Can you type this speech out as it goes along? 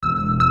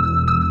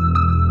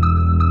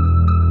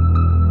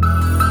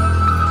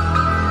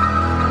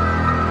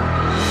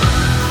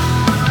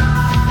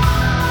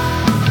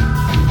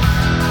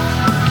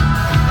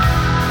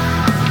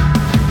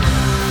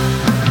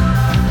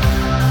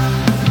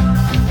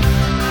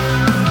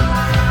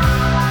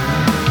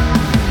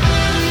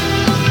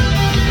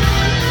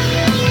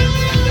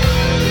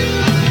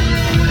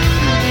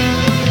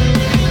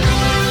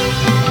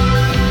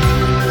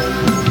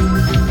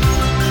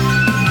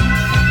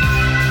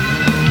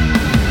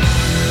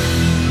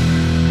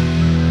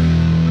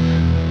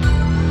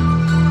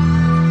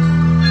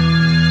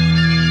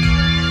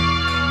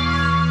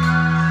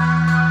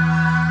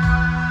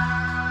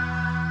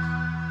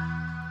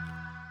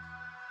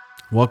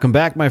Welcome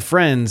back, my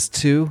friends,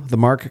 to the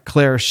Mark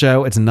Claire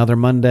Show. It's another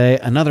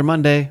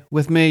Monday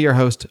with me, your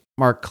host,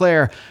 Mark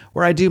Claire,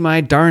 where I do my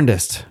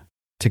darndest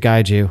to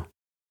guide you,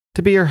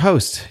 to be your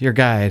host, your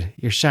guide,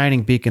 your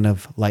shining beacon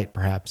of light,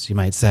 perhaps you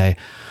might say,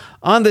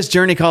 on this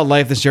journey called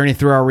life, this journey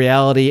through our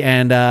reality.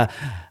 And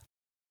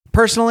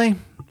personally,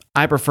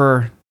 I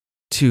prefer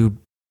to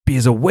be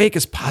as awake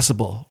as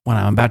possible when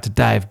I'm about to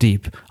dive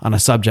deep on a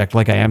subject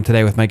like I am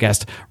today with my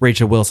guest,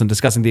 Rachel Wilson,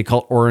 discussing the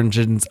occult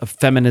origins of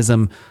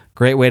feminism.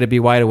 Great way to be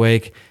wide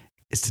awake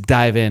is to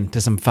dive into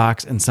some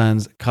Fox and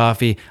Sons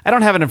coffee. I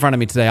don't have it in front of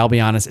me today, I'll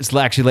be honest. It's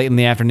actually late in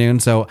the afternoon,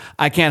 so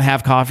I can't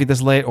have coffee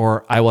this late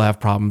or I will have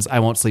problems. I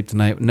won't sleep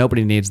tonight.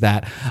 Nobody needs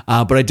that.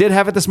 But I did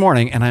have it this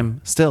morning, and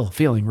I'm still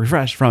feeling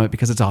refreshed from it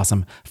because it's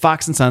awesome.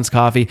 Fox and Sons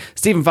coffee.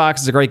 Stephen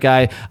Fox is a great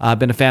guy.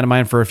 Been a fan of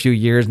mine for a few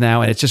years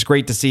now, and it's just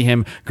great to see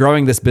him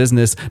growing this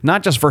business,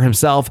 not just for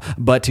himself,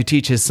 but to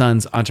teach his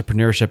sons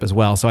entrepreneurship as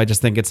well. So I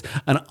just think it's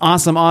an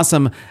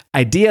awesome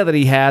idea that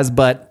he has,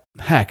 but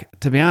heck,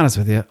 to be honest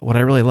with you, what I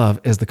really love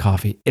is the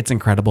coffee. It's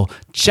incredible.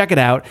 Check it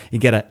out. You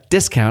get a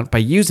discount by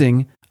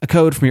using a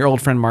code from your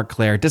old friend Mark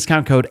Claire.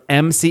 Discount code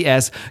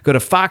MCS. Go to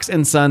Fox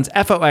and Sons,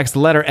 FOX, the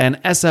letter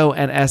N,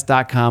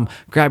 SONS.com.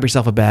 Grab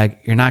yourself a bag.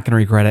 You're not going to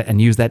regret it.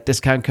 And use that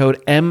discount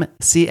code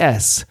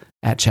MCS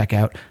at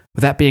checkout.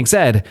 With that being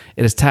said,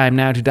 it is time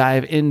now to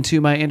dive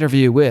into my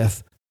interview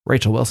with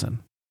Rachel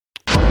Wilson.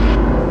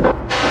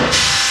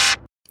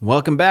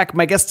 Welcome back.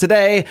 My guest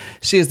today,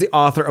 she is the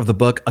author of the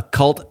book,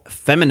 Occult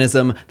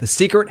Feminism, The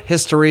Secret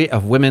History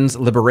of Women's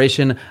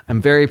Liberation.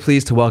 I'm very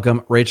pleased to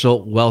welcome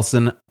Rachel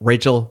Wilson.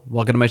 Rachel,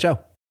 welcome to my show.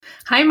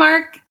 Hi,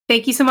 Mark.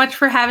 Thank you so much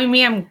for having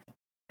me. I'm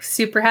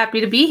super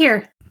happy to be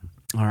here.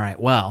 All right.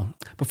 Well,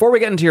 before we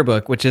get into your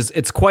book,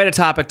 it's quite a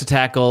topic to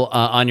tackle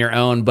on your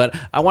own, but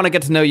I want to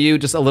get to know you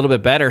just a little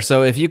bit better.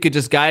 So if you could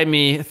just guide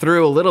me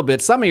through a little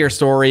bit, some of your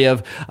story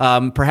of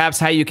perhaps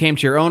how you came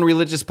to your own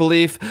religious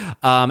belief,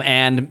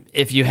 and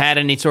if you had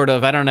any sort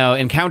of,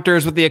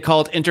 encounters with the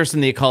occult, interest in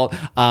the occult,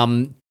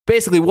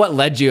 basically what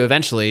led you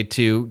eventually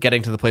to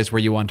getting to the place where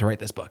you want to write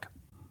this book.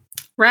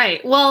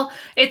 Right. Well,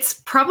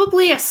 it's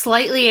probably a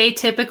slightly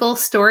atypical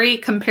story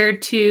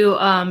compared to,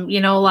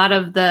 a lot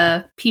of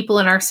the people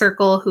in our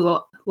circle who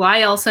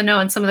I also know,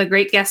 and some of the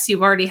great guests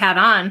you've already had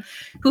on,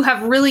 who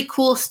have really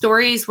cool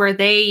stories where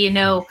they,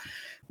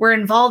 were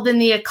involved in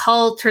the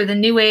occult or the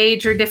new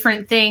age or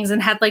different things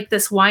and had like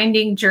this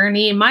winding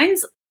journey.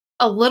 Mine's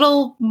a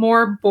little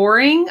more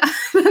boring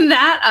than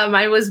that.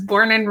 I was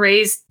born and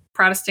raised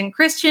Protestant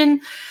Christian.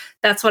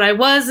 That's what I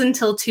was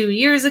until 2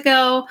 years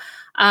ago.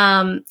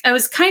 I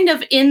was kind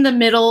of in the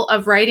middle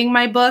of writing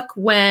my book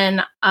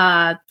when,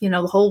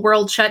 the whole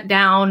world shut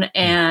down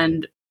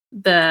and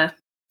the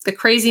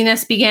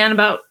craziness began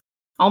about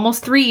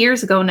almost 3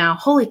 years ago now.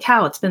 Holy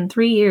cow, it's been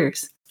 3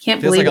 years. Can't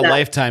believe it. Feels like a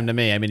lifetime to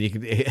me. I mean,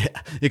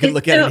 you can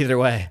look at it either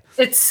way.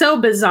 It's so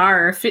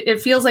bizarre.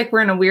 It feels like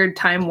we're in a weird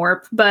time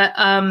warp. But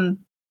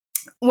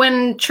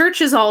when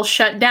churches all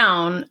shut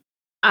down,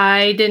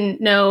 I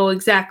didn't know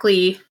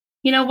exactly,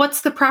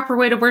 what's the proper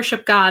way to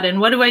worship God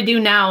and what do I do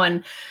now?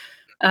 And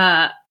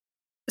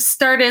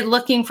started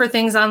looking for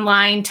things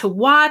online to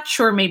watch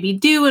or maybe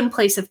do in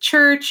place of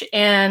church.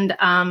 And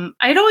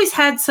I'd always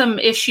had some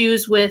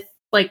issues with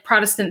like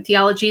Protestant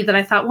theology that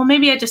I thought, well,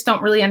 maybe I just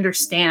don't really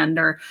understand,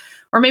 or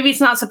maybe it's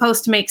not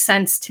supposed to make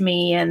sense to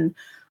me. And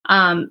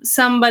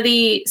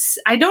somebody,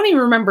 I don't even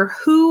remember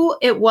who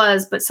it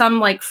was, but some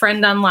like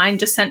friend online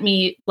just sent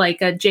me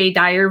like a Jay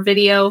Dyer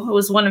video. It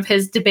was one of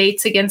his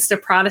debates against a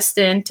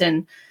Protestant.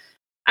 And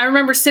I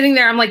remember sitting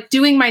there, I'm like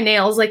doing my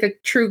nails like a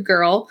true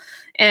girl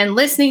and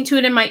listening to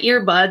it in my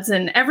earbuds.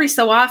 And every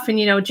so often,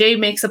 Jay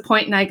makes a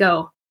point and I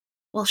go,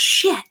 well,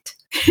 shit.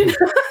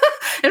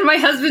 And my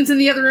husband's in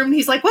the other room and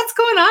he's like, what's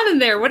going on in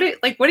there? What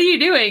are you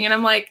doing? And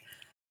I'm like,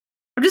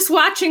 I'm just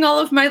watching all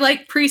of my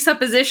like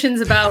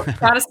presuppositions about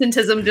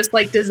Protestantism just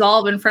like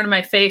dissolve in front of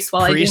my face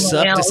while I do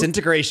my nails.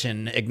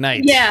 Disintegration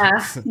ignites.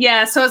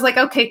 Yeah. So I was like,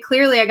 okay,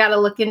 clearly I got to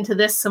look into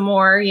this some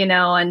more,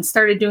 and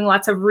started doing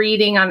lots of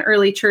reading on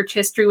early church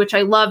history, which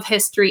I love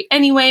history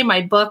anyway.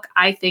 My book,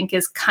 I think,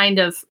 is kind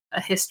of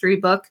a history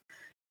book.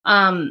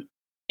 And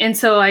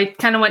so I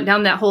kind of went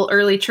down that whole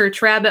early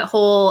church rabbit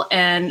hole,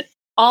 and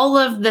all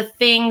of the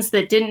things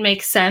that didn't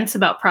make sense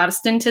about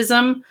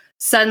Protestantism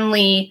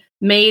suddenly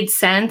made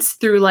sense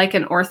through like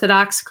an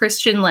Orthodox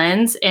Christian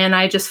lens. And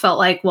I just felt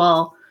like,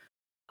 well,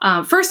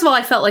 first of all,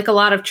 I felt like a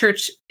lot of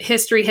church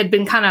history had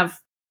been kind of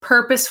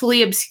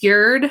purposefully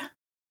obscured.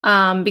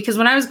 Because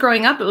when I was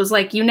growing up, it was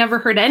like, you never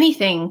heard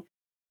anything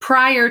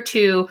prior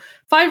to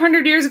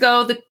 500 years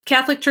ago. The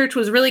Catholic Church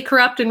was really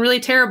corrupt and really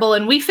terrible,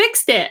 and we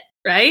fixed it.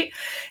 Right.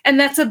 And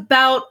that's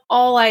about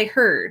all I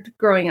heard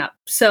growing up.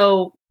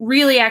 So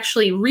really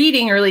actually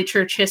reading early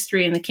church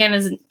history and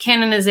the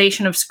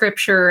canonization of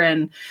scripture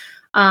and,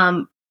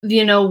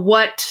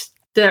 what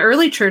the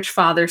early church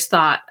fathers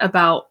thought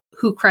about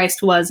who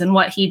Christ was and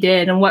what he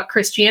did and what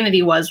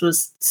Christianity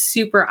was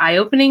super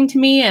eye-opening to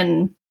me.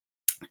 And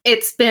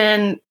it's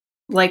been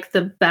like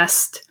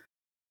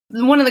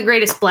one of the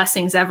greatest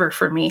blessings ever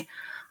for me.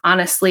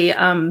 honestly,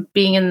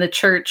 being in the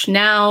church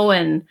now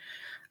and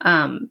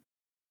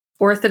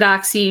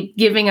orthodoxy,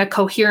 giving a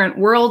coherent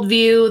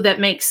worldview that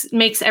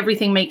makes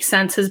everything make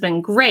sense has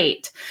been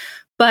great.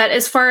 But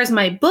as far as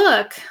my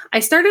book, I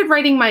started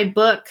writing my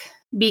book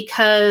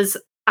because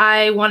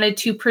I wanted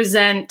to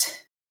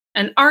present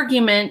an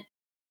argument,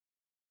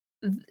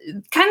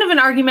 kind of an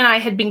argument I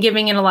had been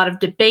giving in a lot of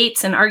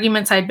debates and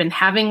arguments I'd been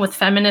having with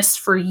feminists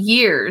for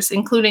years,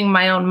 including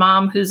my own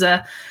mom, who's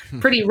a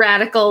pretty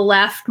radical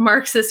left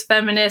Marxist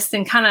feminist,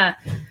 and kind of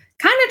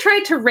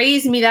tried to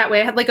raise me that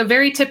way. I had like a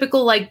very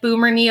typical like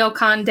boomer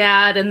neocon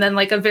dad, and then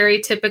like a very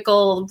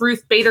typical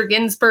Ruth Bader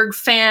Ginsburg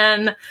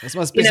fan. This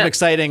must be some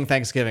exciting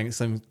Thanksgiving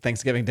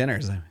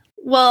dinners.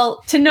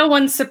 Well, to no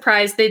one's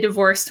surprise, they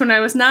divorced when I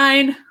was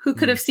 9. Who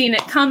could have seen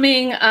it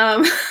coming?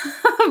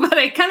 But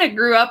I kind of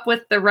grew up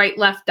with the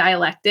right-left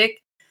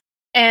dialectic,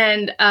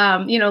 and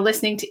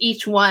listening to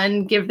each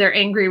one give their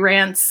angry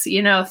rants,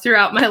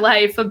 throughout my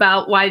life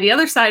about why the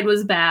other side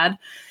was bad.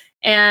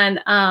 And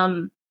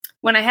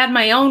when I had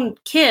my own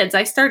kids,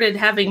 I started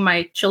having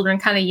my children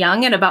kind of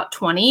young at about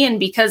 20. And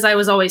because I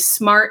was always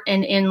smart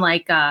and in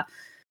like,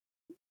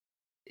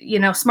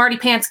 smarty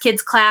pants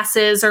kids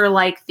classes, or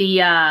like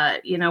the,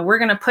 we're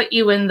going to put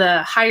you in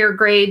the higher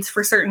grades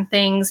for certain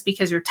things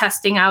because you're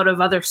testing out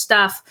of other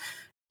stuff.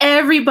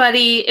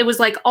 It was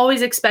like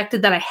always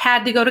expected that I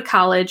had to go to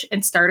college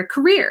and start a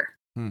career.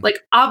 Like,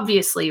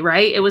 obviously,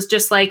 right? It was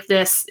just like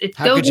this.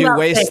 How could you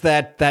waste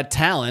that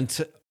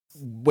talent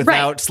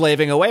without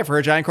slaving away for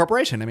a giant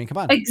corporation? I mean, come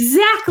on.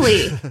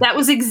 Exactly. That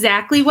was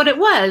exactly what it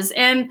was.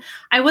 And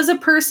I was a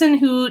person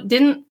who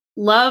didn't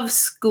love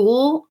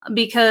school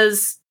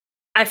because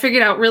I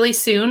figured out really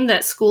soon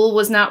that school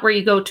was not where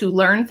you go to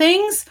learn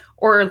things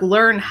or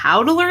learn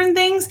how to learn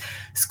things.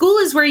 School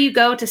is where you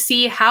go to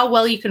see how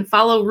well you can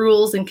follow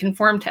rules and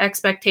conform to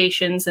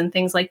expectations and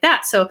things like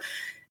that. So,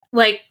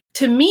 like,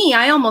 to me,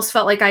 I almost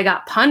felt like I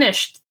got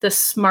punished the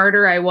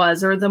smarter I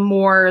was, or the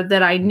more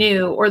that I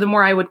knew, or the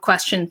more I would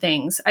question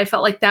things. I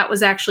felt like that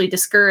was actually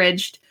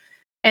discouraged,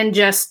 and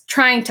just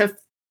trying to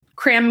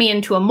cram me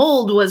into a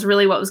mold was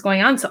really what was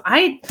going on. So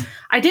I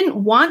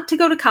didn't want to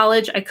go to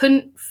college. I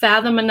couldn't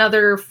fathom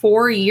another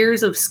 4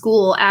 years of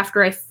school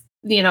after I,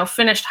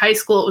 finished high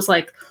school. It was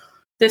like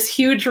this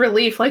huge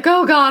relief, like,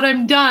 oh God,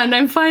 I'm done.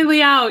 I'm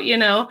finally out,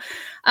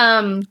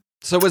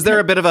 So was there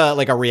a bit of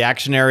a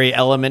reactionary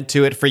element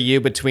to it for you,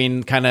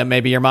 between kind of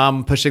maybe your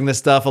mom pushing this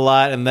stuff a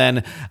lot, and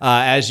then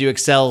as you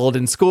excelled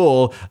in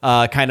school,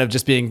 kind of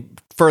just being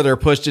further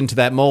pushed into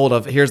that mold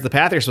of, here's the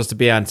path you're supposed to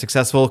be on,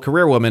 successful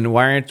career woman.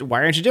 Why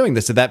aren't you doing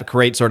this? Did that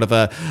create sort of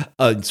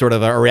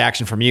a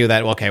reaction from you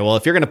that, okay, well,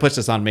 if you're going to push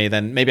this on me,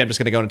 then maybe I'm just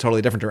going to go in a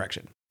totally different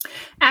direction?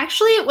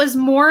 Actually, it was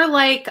more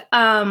like,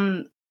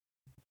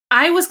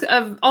 I was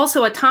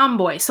also a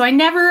tomboy, so I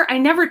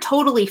never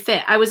totally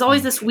fit. I was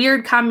always this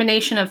weird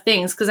combination of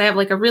things, because I have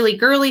like a really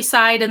girly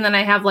side, and then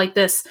I have like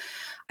this,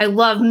 I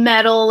love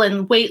metal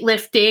and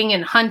weightlifting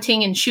and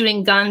hunting and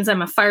shooting guns.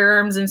 I'm a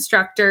firearms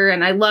instructor,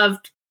 and I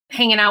loved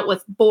hanging out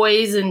with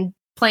boys and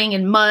playing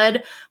in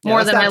mud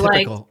more than I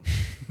liked.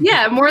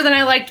 More than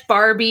I liked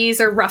Barbies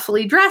or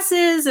ruffly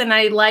dresses. And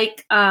I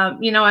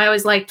I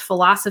always liked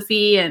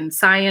philosophy and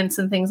science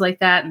and things like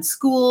that in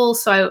school.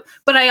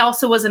 But I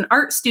also was an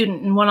art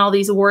student and won all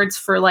these awards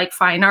for like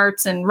fine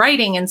arts and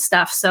writing and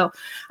stuff. So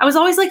I was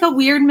always like a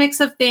weird mix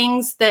of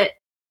things that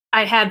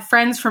I had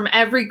friends from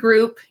every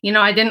group.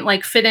 I didn't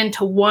like fit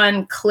into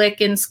one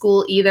clique in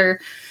school either.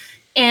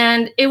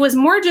 And it was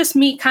more just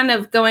me kind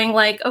of going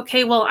like,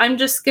 okay, well, I'm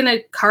just going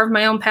to carve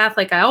my own path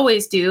like I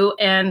always do.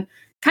 And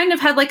kind of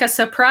had like a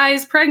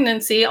surprise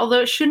pregnancy, although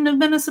it shouldn't have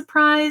been a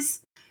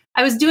surprise.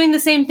 I was doing the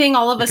same thing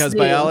all of us do. Because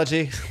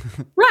biology?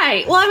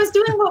 Right. Well, I was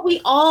doing what we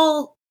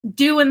all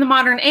do in the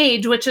modern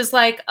age, which is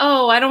like,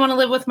 oh, I don't want to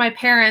live with my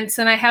parents,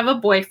 and I have a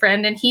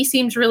boyfriend, and he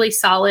seems really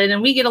solid,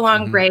 and we get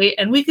along great,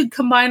 and we could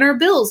combine our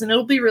bills, and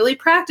it'll be really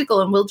practical,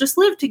 and we'll just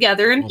live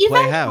together, and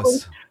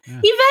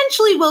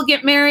eventually we'll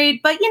get married.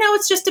 But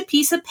it's just a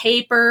piece of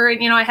paper,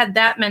 and I had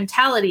that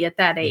mentality at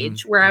that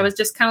age where I was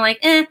just kind of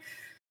like,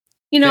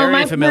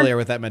 very familiar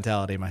with that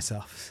mentality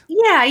myself.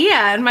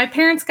 Yeah. And my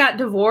parents got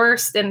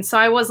divorced. And so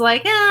I was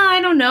like, I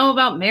don't know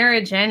about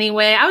marriage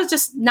anyway. I was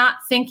just not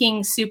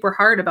thinking super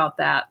hard about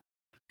that.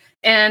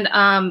 And,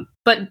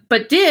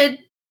 but did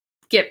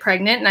get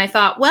pregnant. And I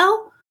thought,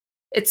 well,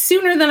 it's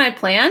sooner than I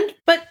planned,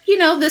 but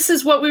this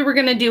is what we were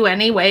going to do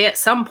anyway at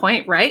some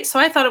point. Right. So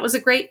I thought it was a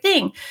great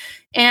thing.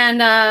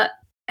 And,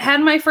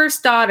 had my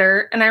first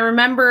daughter. And I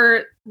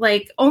remember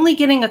like only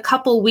getting a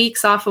couple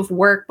weeks off of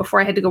work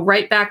before I had to go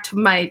right back to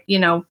my,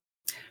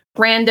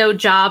 rando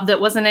job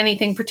that wasn't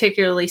anything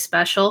particularly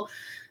special,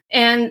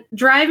 and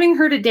driving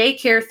her to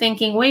daycare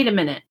thinking, wait a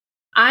minute,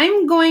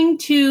 I'm going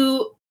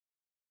to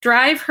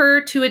drive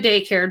her to a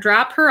daycare,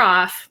 drop her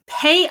off,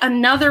 pay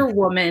another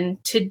woman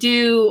to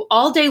do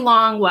all day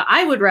long what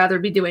I would rather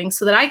be doing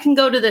so that I can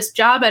go to this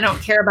job I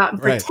don't care about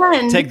and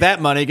pretend. Take that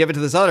money, give it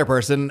to this other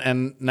person,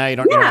 and now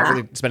you're not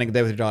really spending a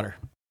day with your daughter.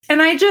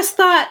 And I just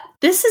thought,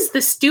 this is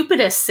the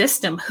stupidest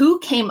system. Who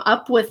came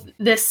up with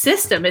this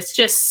system? It's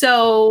just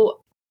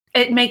so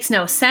It makes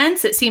no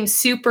sense. It seems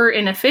super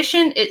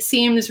inefficient. It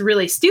seems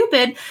really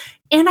stupid.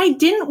 And I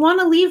didn't want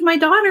to leave my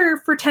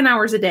daughter for 10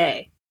 hours a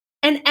day.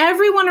 And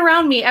everyone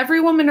around me,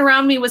 every woman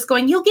around me was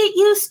going, you'll get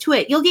used to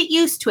it. You'll get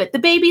used to it. The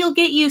baby will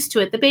get used to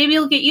it. The baby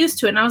will get used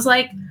to it. And I was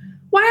like,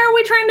 why are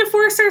we trying to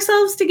force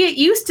ourselves to get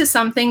used to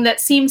something that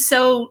seems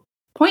so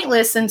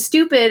pointless and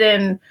stupid?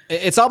 And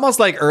it's almost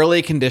like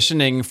early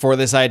conditioning for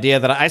this idea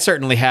that I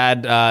certainly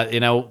had,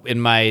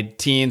 in my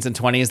teens and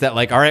 20s, that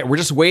like, all right, we're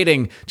just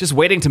waiting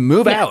to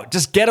move out,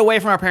 just get away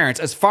from our parents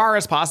as far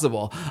as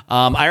possible.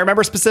 I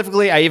remember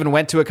specifically, I even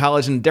went to a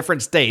college in a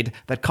different state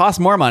that cost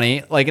more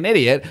money, like an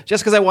idiot,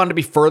 just because I wanted to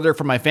be further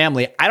from my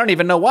family. I don't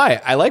even know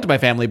why. I liked my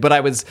family,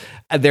 but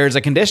there's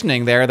a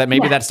conditioning there that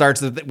maybe that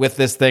starts with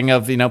this thing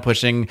of,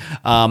 pushing,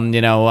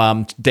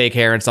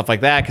 daycare and stuff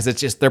like that. Cause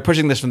it's just, they're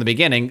pushing this from the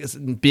beginning.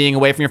 Being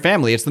away from your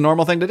family, it's the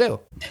normal thing to do.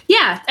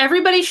 Yeah,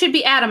 everybody should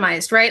be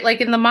atomized, right?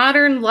 Like in the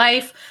modern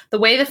life, the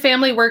way the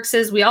family works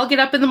is we all get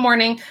up in the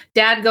morning,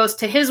 dad goes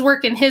to his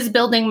work in his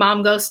building,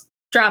 mom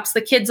drops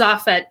the kids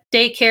off at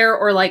daycare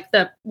or like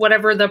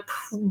whatever the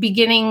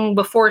beginning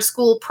before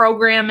school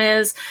program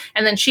is,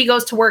 and then she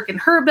goes to work in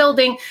her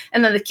building,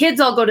 and then the kids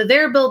all go to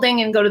their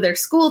building and go to their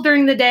school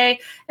during the day,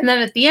 and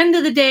then at the end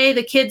of the day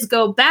the kids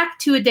go back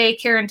to a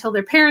daycare until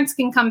their parents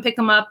can come pick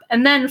them up,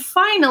 and then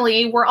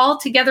finally we're all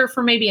together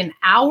for maybe an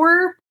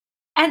hour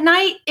at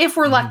night if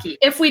we're lucky,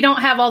 if we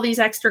don't have all these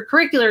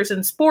extracurriculars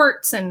and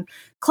sports and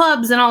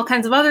clubs and all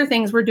kinds of other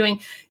things we're doing.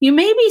 You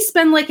maybe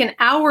spend like an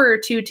hour or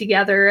two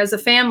together as a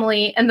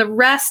family, and the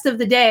rest of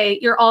the day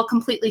you're all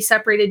completely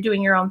separated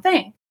doing your own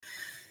thing.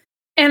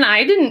 And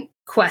I didn't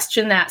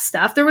question that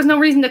stuff. There was no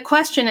reason to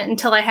question it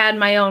until I had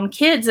my own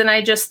kids, and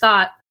I just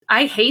thought,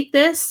 I hate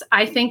this.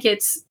 I think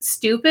it's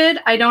stupid.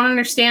 I don't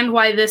understand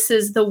why this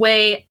is the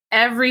way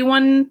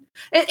everyone...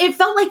 It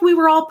felt like we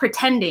were all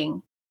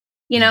pretending.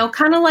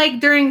 Kind of like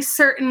during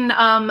certain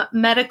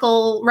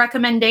medical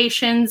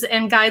recommendations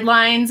and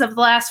guidelines of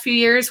the last few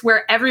years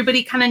where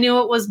everybody kind of knew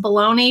it was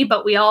baloney,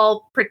 but we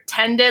all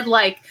pretended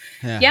like,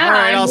 all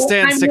right, I'll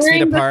stand 6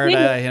 feet apart,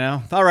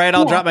 all right,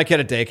 I'll drop my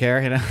kid at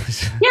daycare,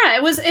 Yeah,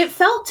 it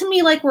felt to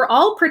me like we're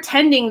all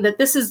pretending that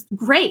this is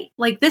great.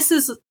 Like this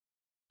is,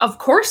 of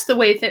course, the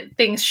way that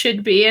things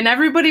should be. And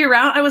everybody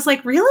around, I was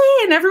like,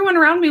 really? And everyone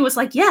around me was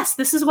like, yes,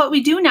 this is what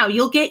we do now.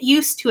 You'll get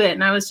used to it.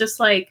 And I was just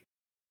like,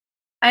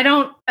 I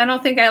don't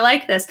think I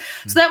like this.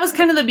 So that was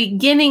kind of the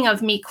beginning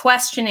of me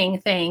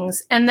questioning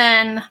things, and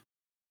then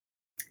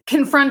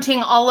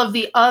confronting all of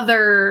the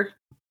other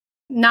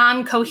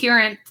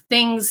non-coherent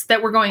things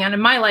that were going on in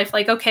my life.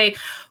 Like, okay,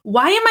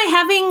 why am I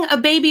having a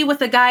baby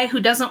with a guy who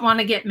doesn't want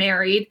to get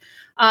married?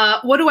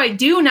 What do I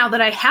do now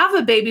that I have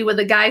a baby with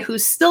a guy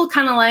who's still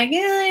kind of like,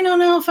 I don't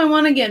know if I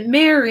want to get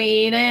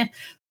married,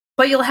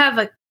 but you'll have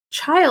a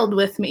child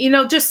with me,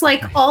 just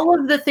like all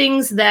of the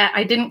things that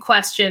I didn't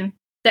question,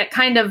 that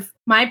kind of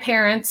my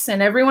parents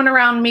and everyone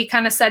around me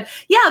kind of said,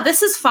 yeah,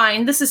 this is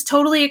fine. This is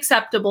totally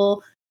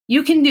acceptable.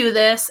 You can do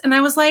this. And I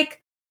was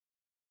like,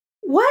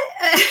 what?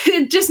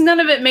 Just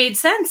none of it made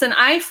sense. And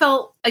I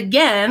felt,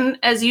 again,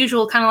 as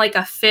usual, kind of like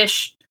a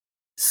fish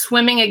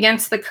swimming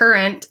against the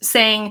current,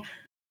 saying,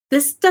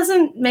 this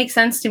doesn't make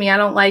sense to me. I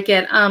don't like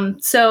it.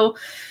 So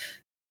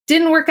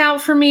didn't work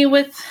out for me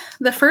with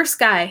the first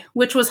guy,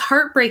 which was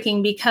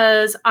heartbreaking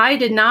because I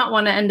did not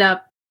want to end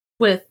up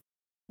with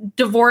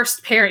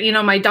divorced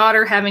parent, my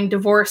daughter having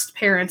divorced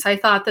parents. I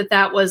thought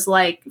that was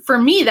like, for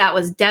me, that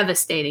was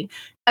devastating.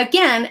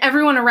 Again,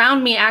 everyone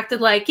around me acted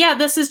like, yeah,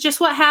 this is just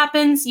what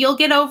happens. You'll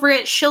get over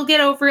it. She'll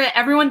get over it.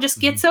 Everyone just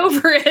gets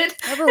over it.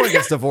 Everyone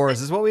gets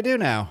divorced is what we do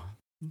now.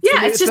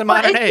 It's just the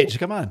modern age.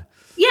 Come on.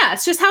 Yeah,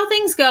 it's just how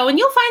things go, and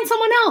you'll find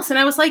someone else. And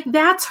I was like,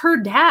 that's her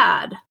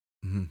dad.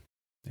 Mm-hmm.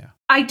 Yeah.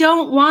 I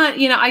don't want,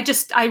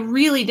 I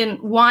really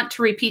didn't want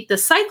to repeat the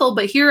cycle,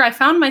 but here I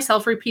found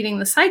myself repeating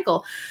the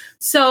cycle.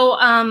 So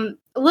a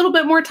little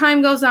bit more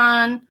time goes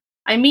on.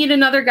 I meet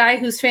another guy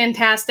who's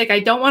fantastic. I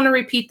don't want to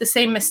repeat the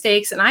same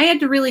mistakes. And I had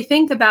to really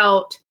think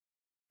about,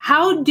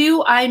 how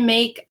do I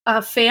make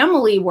a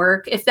family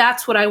work if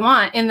that's what I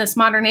want in this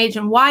modern age?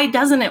 And why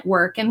doesn't it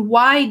work? And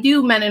why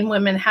do men and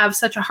women have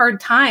such a hard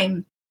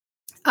time,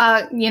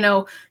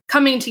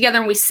 coming together?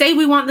 And we say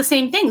we want the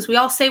same things. We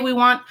all say we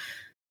want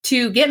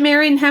to get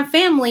married and have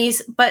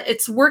families, but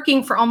it's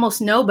working for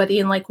almost nobody.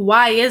 And like,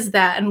 why is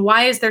that? And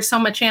why is there so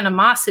much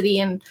animosity?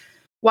 And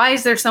why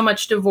is there so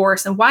much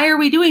divorce? And why are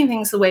we doing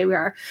things the way we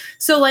are?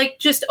 So like,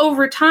 just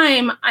over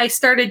time, I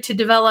started to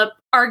develop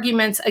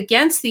arguments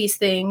against these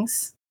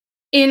things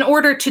in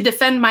order to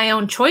defend my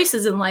own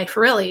choices in life,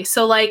 really.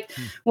 So like,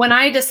 when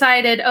I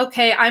decided,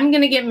 okay, I'm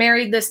going to get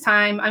married this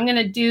time, I'm going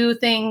to do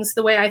things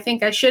the way I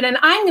think I should, and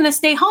I'm going to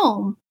stay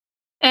home.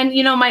 And,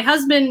 my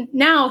husband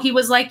now, he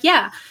was like,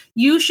 yeah,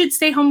 you should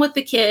stay home with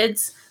the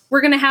kids.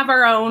 We're going to have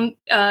our own,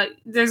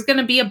 there's going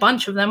to be a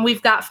bunch of them.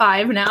 We've got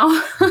 5 now.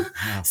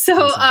 Wow,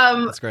 so,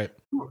 that's great.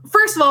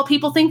 First of all,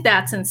 people think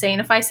that's insane.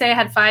 If I say I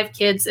had 5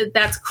 kids,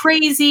 that's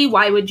crazy.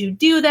 Why would you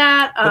do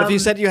that? But if you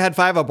said you had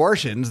 5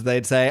 abortions,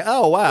 they'd say,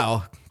 oh,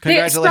 wow,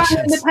 Congratulations.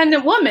 Strong,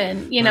 independent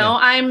woman. You know,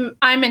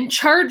 I'm in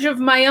charge of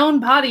my own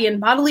body and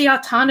bodily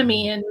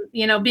autonomy and,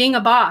 you know, being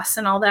a boss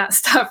and all that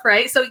stuff.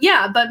 Right. So,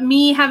 yeah. But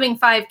me having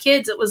 5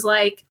 kids, it was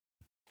like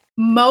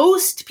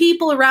most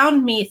people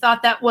around me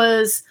thought that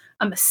was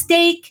a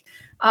mistake.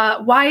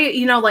 Why,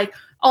 you know, like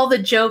all the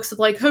jokes of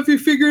like, have you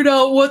figured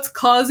out what's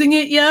causing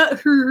it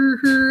yet?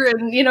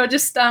 And, you know,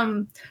 just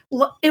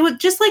it was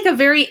just like a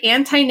very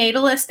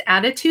antinatalist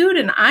attitude.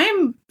 And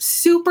I'm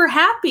super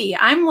happy.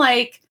 I'm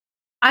like,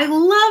 I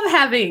love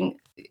having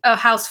a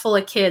house full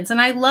of kids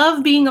and I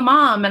love being a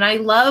mom and I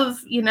love,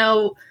 you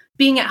know,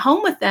 being at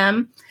home with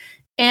them.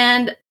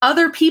 And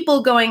other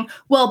people going,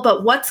 well,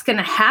 but what's going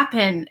to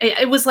happen?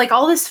 It was like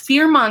all this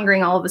fear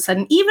mongering all of a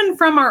sudden, even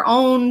from our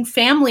own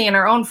family and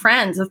our own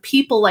friends, of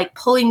people like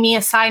pulling me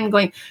aside and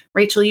going,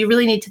 Rachel, you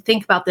really need to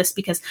think about this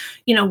because,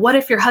 you know, what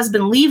if your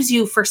husband leaves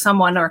you for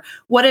someone? Or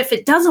what if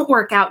it doesn't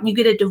work out and you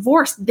get a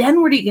divorce?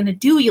 Then what are you going to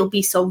do? You'll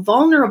be so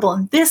vulnerable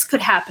and this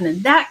could happen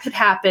and that could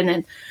happen.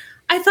 And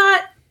I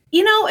thought,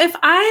 you know, if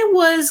I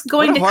was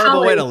going to college... What a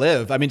horrible way to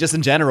live. I mean, just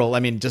in general, I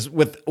mean, just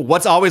with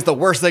what's always the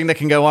worst thing that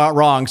can go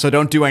wrong, so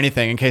don't do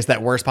anything in case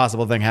that worst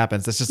possible thing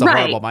happens. It's just a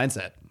horrible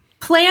mindset.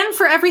 Plan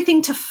for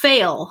everything to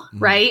fail,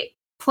 right?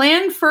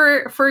 Plan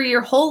for your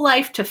whole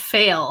life to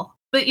fail.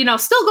 But, you know,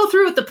 still go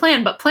through with the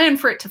plan, but plan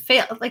for it to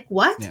fail. Like,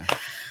 what? Yeah.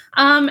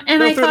 And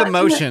go through the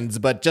motions,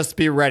 but just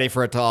be ready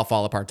for it to all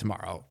fall apart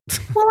tomorrow.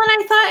 Well,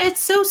 and I thought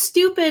it's so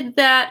stupid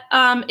that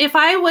if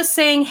I was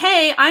saying,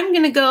 hey, I'm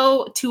going to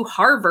go to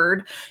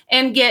Harvard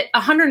and get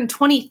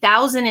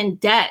 $120,000 in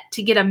debt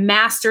to get a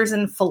master's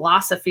in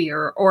philosophy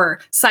or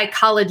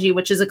psychology,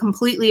 which is a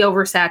completely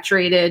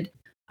oversaturated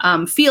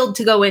field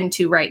to go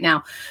into right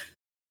now.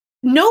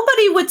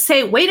 Nobody would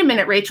say, wait a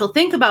minute, Rachel,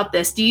 think about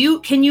this.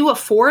 Can you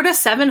afford a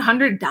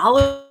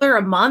 $700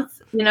 a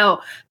month, you know,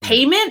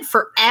 payment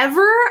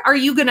forever? Are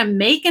you going to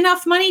make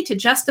enough money to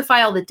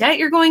justify all the debt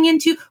you're going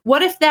into?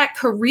 What if that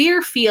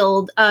career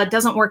field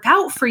doesn't work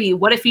out for you?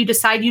 What if you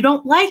decide you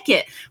don't like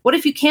it? What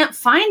if you can't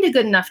find a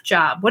good enough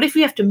job? What if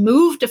you have to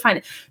move to find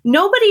it?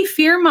 Nobody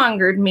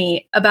fear-mongered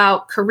me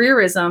about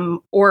careerism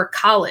or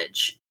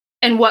college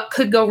and what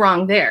could go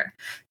wrong there.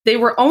 They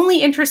were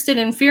only interested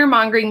in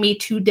fear-mongering me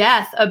to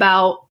death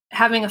about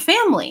having a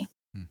family.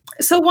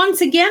 So once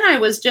again, I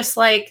was just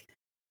like,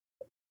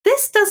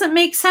 this doesn't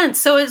make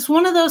sense. So it's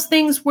one of those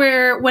things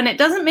where when it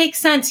doesn't make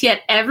sense,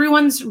 yet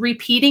everyone's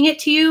repeating it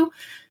to you,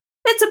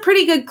 it's a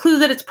pretty good clue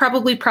that it's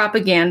probably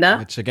propaganda.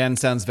 Which again,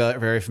 sounds very,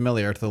 very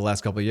familiar to the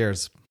last couple of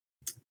years.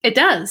 It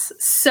does.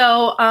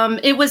 So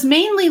it was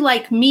mainly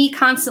like me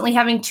constantly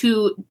having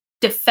to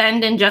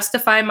defend and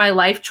justify my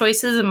life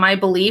choices and my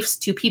beliefs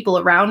to people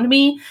around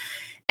me.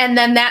 And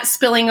then that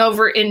spilling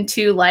over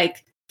into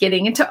like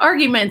getting into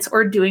arguments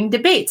or doing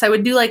debates. I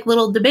would do like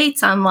little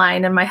debates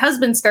online, and my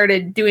husband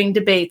started doing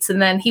debates. And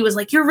then he was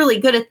like, you're really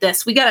good at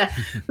this. We gotta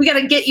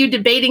get you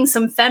debating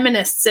some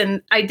feminists.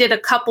 And I did a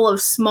couple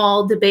of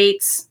small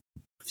debates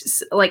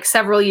like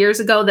several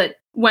years ago that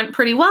went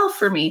pretty well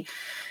for me.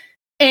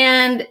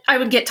 And I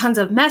would get tons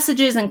of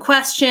messages and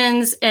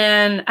questions.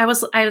 And I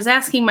was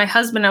asking my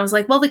husband, I was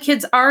like, well, the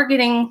kids are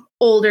getting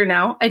older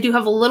now. I do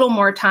have a little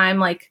more time.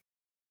 Like,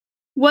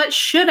 what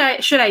should I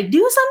do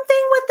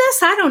something with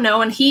this? I don't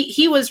know. And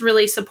he was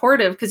really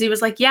supportive because he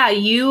was like, yeah,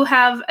 you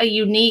have a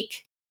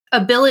unique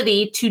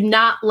ability to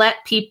not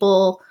let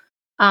people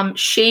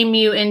shame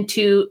you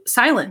into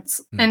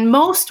silence. And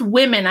most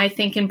women, I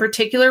think in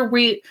particular,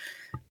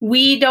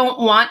 we don't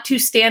want to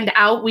stand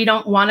out. We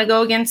don't want to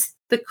go against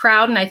the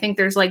crowd. And I think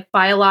there's like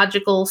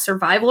biological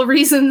survival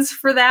reasons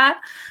for that.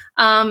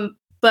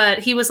 But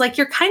he was like,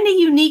 you're kind of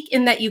unique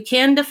in that you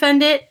can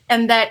defend it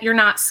and that you're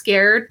not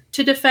scared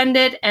to defend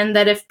it. And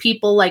that if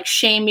people like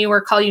shame you or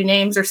call you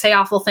names or say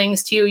awful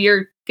things to you,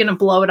 you're going to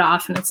blow it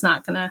off and it's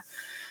not going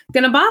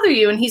to bother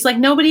you. And he's like,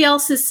 nobody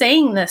else is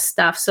saying this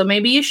stuff. So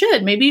maybe you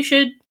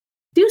should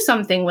do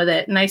something with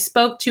it. And I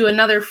spoke to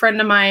another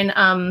friend of mine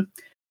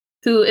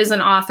who is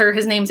an author.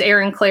 His name's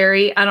Aaron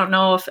Clary. I don't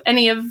know if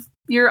any of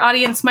your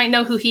audience might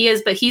know who he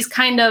is, but he's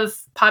kind of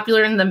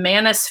popular in the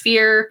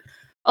manosphere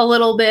a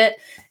little bit.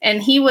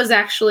 And he was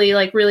actually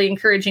like really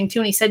encouraging too.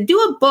 And he said, do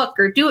a book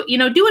or do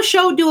a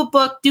show, do a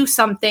book, do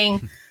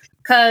something,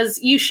 because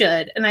you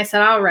should. And I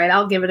said, all right,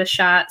 I'll give it a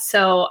shot.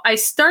 So I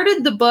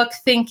started the book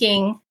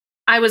thinking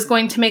I was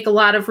going to make a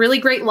lot of really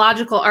great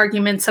logical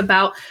arguments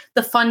about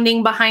the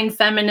funding behind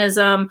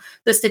feminism,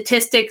 the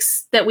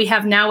statistics that we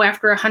have now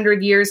after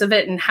 100 years of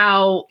it and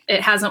how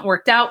it hasn't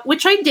worked out,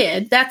 which I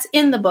did. That's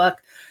in the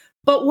book.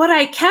 But what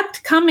I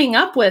kept coming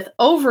up with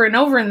over and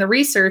over in the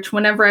research,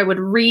 whenever I would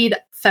read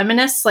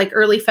feminists, like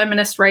early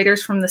feminist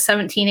writers from the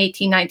 17,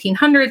 18,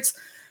 1900s,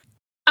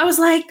 I was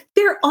like,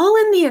 they're all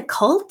in the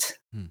occult.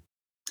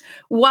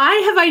 Why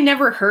have I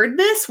never heard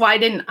this? Why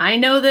didn't I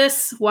know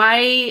this?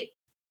 Why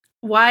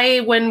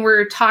when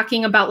we're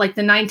talking about like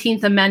the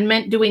 19th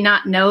Amendment, do we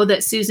not know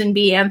that Susan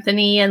B.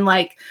 Anthony and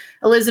like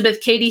Elizabeth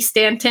Cady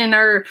Stanton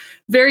are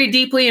very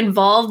deeply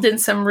involved in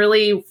some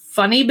really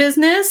funny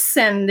business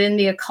and in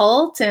the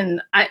occult?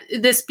 And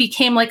this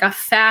became like a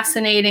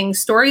fascinating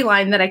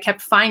storyline that I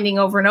kept finding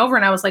over and over.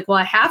 And I was like, well,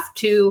 I have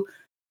to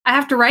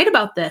write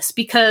about this,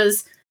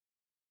 because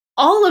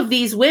all of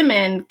these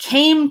women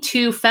came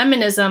to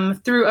feminism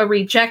through a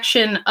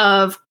rejection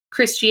of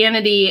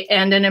Christianity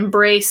and an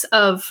embrace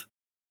of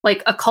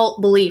like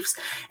occult beliefs.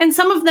 And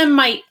some of them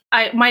might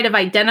have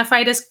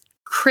identified as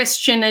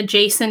Christian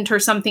adjacent or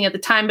something at the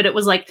time, but it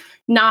was like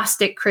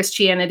Gnostic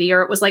Christianity,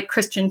 or it was like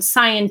Christian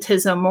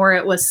Scientism, or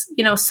it was,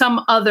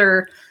 some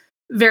other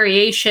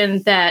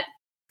variation that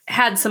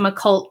had some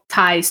occult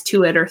ties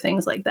to it or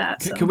things like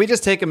that. So. Can we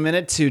just take a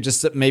minute to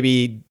just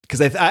maybe,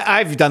 because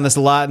I've done this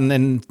a lot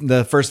in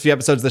the first few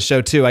episodes of the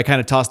show too, I kind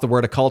of tossed the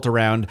word occult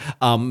around.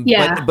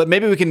 But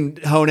maybe we can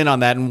hone in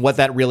on that and what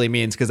that really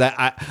means, because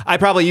I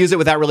probably use it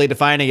without really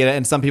defining it,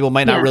 and some people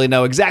might not really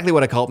know exactly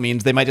what occult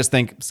means. They might just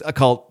think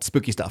occult,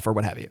 spooky stuff or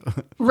what have you.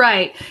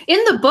 Right.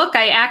 In the book,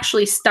 I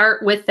actually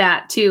start with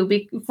that too,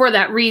 for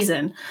that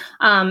reason.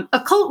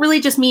 Occult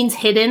really just means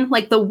hidden.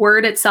 Like the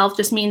word itself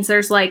just means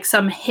there's like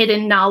some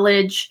hidden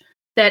knowledge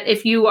that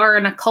if you are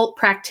an occult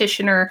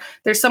practitioner,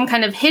 there's some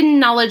kind of hidden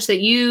knowledge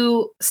that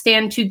you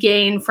stand to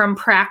gain from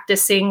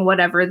practicing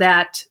whatever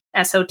that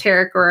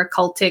esoteric or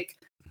occultic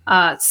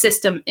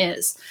system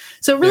is.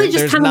 So it really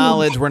just there's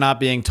knowledge we're not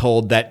being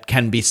told that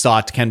can be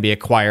sought, can be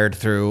acquired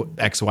through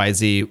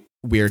XYZ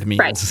weird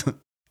means.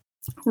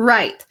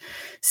 Right.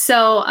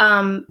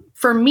 So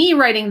for me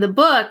writing the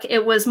book,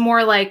 it was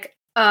more like,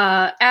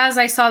 as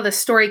I saw the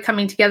story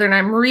coming together and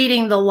I'm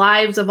reading the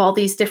lives of all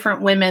these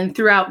different women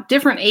throughout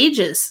different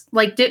ages,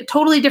 like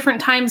totally different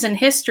times in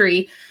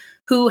history,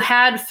 who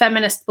had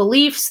feminist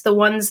beliefs, the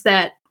ones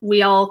that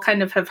we all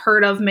kind of have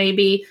heard of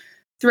maybe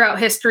throughout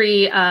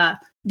history,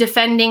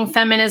 defending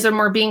feminism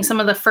or being some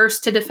of the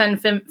first to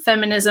defend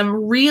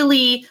feminism,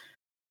 really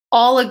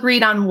all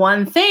agreed on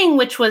one thing,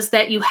 which was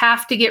that you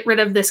have to get rid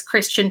of this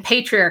Christian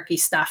patriarchy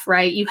stuff,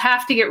 right? You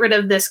have to get rid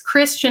of this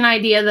Christian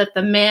idea that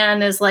the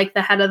man is like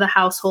the head of the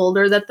household,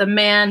 or that the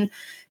man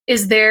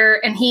is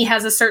there and he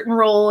has a certain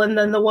role, and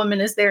then the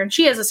woman is there and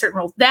she has a certain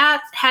role.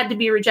 That had to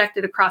be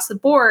rejected across the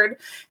board.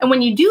 And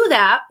when you do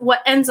that,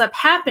 what ends up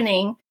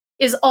happening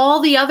is all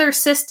the other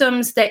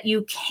systems that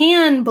you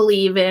can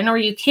believe in or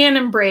you can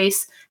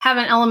embrace have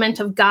an element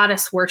of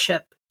goddess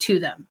worship to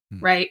them,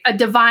 right? A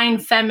divine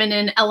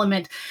feminine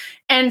element.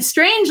 And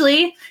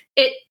strangely,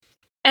 it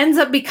ends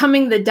up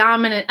becoming the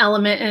dominant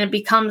element, and it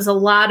becomes a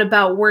lot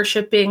about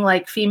worshiping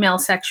like female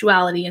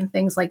sexuality and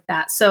things like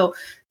that. So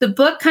the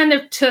book kind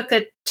of took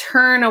a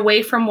turn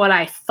away from what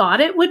I thought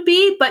it would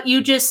be, but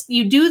you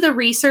do the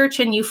research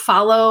and you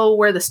follow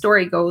where the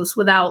story goes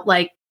without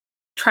like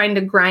trying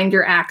to grind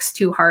your axe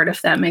too hard,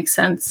 if that makes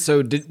sense.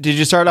 So did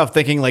you start off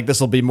thinking like this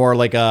will be more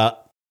like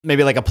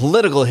maybe like a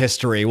political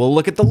history? We'll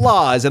look at the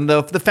laws and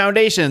the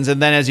foundations,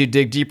 and then as you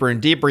dig deeper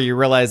and deeper, you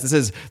realize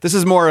this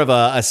is more of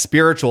a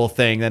spiritual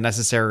thing than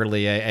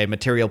necessarily a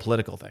material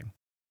political thing.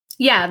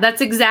 Yeah, that's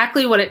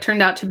exactly what it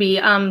turned out to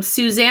be.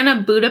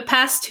 Susanna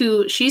Budapest,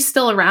 she's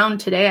still around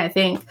today, I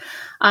think.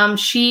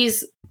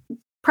 She's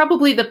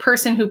probably the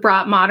person who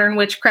brought modern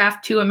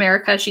witchcraft to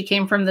America. She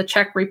came from the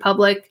Czech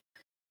Republic.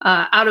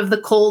 Out of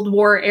the Cold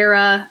War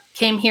era,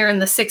 came here in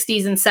the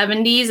 60s and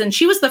 70s. And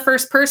she was the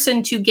first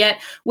person to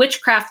get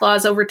witchcraft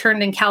laws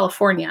overturned in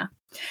California.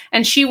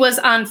 And she was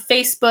on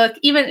Facebook,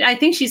 even I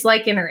think she's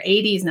like in her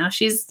 80s now.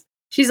 She's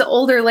an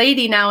older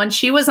lady now. And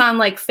she was on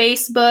like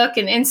Facebook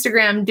and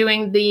Instagram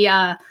doing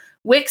the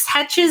witch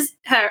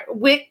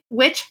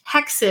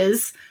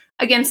hexes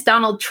against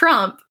Donald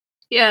Trump.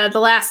 Yeah, the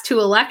last two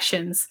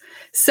elections.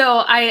 So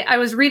I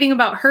was reading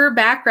about her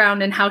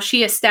background and how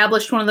she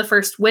established one of the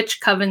first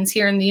witch covens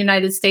here in the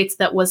United States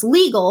that was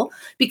legal,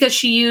 because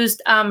she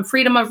used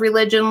freedom of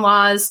religion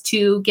laws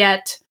to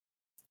get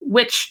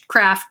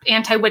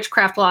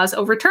anti-witchcraft laws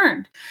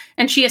overturned.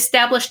 And she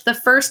established the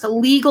first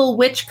legal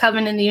witch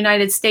coven in the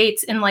United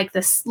States in like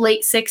the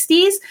late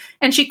 60s.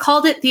 And she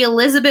called it the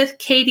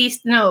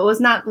no, it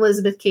was not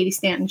Elizabeth Cady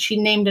Stanton. She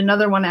named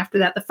another one after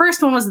that. The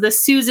first one was the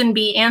Susan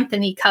B.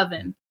 Anthony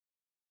Coven.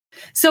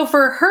 So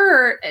for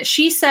her,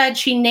 she said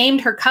she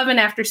named her coven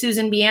after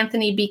Susan B.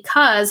 Anthony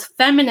because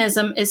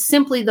feminism is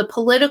simply the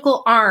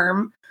political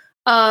arm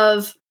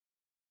of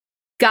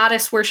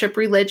goddess worship,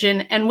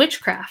 religion, and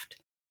witchcraft.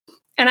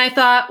 And I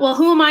thought, well,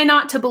 who am I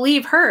not to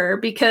believe her?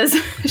 Because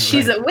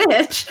she's a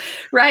witch,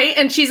 right?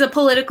 And she's a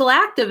political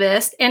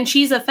activist, and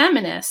she's a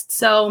feminist.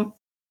 So,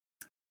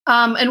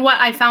 and what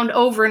I found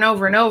over and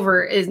over and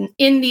over is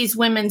in these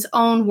women's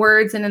own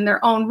words and in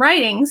their own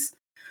writings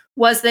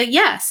was that,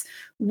 yes,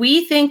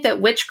 we think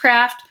that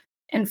witchcraft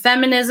and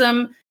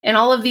feminism and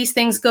all of these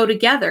things go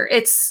together.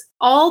 It's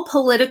all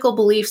political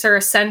beliefs are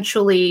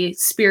essentially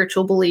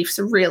spiritual beliefs,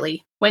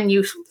 really. When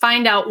you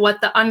find out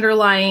what the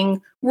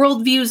underlying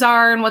worldviews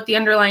are and what the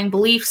underlying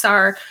beliefs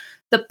are,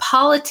 the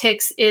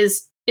politics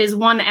is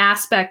one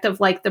aspect of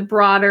like the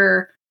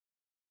broader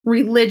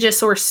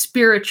religious or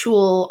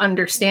spiritual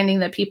understanding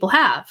that people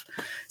have.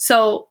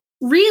 So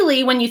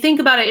really, when you think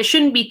about it, it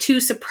shouldn't be too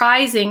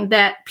surprising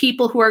that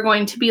people who are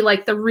going to be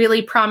like the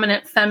really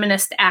prominent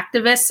feminist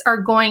activists are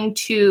going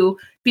to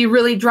be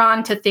really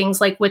drawn to things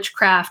like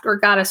witchcraft or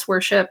goddess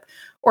worship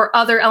or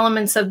other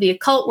elements of the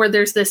occult where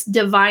there's this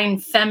divine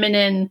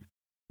feminine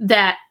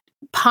that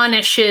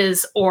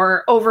punishes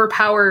or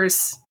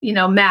overpowers,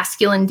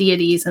 masculine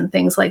deities and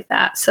things like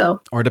that.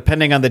 So, or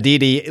depending on the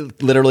deity,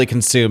 it literally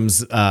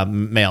consumes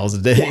males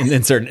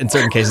in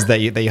certain cases that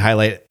you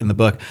highlight in the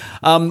book.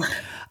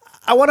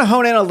 I want to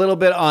hone in a little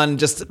bit on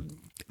just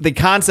the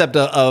concept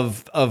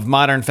of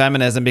modern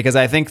feminism, because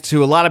I think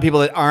to a lot of people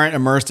that aren't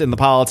immersed in the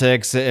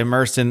politics,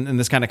 immersed in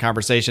this kind of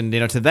conversation,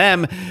 to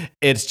them,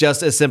 it's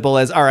just as simple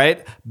as, all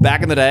right,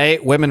 back in the day,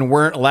 women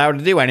weren't allowed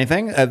to do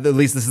anything. At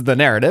least this is the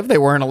narrative. They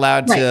weren't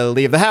allowed to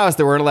leave the house.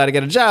 They weren't allowed to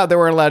get a job. They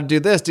weren't allowed to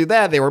do this, do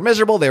that. They were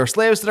miserable. They were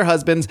slaves to their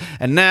husbands.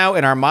 And now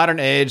in our modern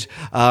age,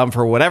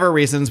 for whatever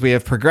reasons, we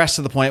have progressed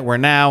to the point where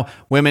now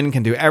women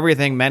can do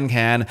everything men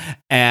can,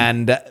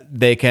 and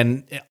they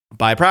can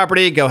buy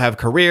property, go have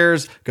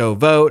careers, go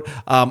vote,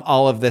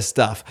 all of this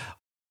stuff.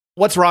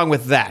 What's wrong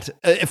with that?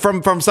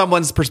 From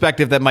someone's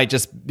perspective that might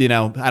just, I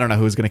don't know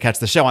who's going to catch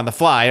the show on the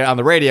fly, on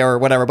the radio or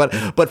whatever,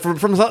 but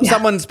from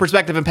someone's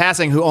perspective in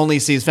passing who only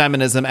sees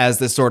feminism as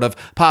this sort of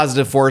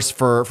positive force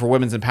for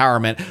women's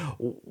empowerment,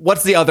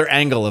 what's the other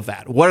angle of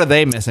that? What are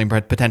they missing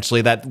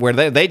potentially that where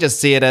they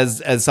just see it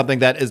as something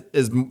that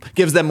is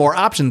gives them more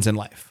options in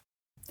life?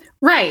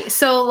 Right.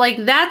 So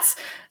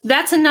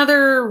that's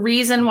another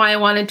reason why I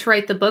wanted to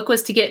write the book,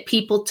 was to get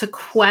people to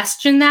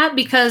question that,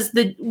 because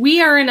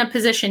we are in a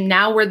position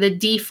now where the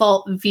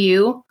default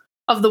view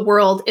of the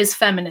world is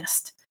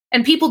feminist.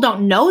 And people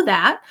don't know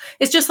that.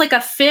 It's just like a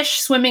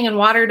fish swimming in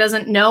water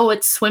doesn't know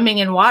it's swimming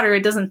in water.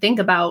 It doesn't think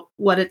about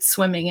what it's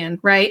swimming in,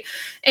 right?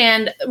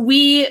 And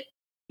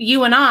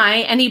you and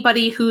I,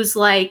 anybody who's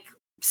like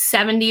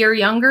 70 or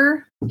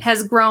younger,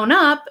 has grown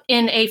up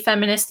in a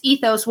feminist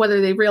ethos,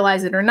 whether they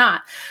realize it or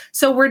not.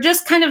 So we're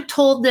just kind of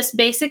told this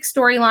basic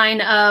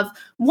storyline of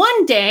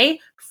one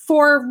day,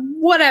 for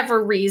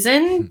whatever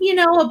reason,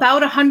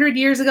 about 100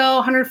 years ago,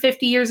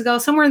 150 years ago,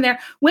 somewhere in there,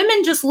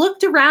 women just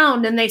looked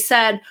around and they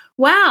said,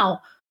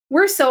 wow,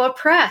 we're so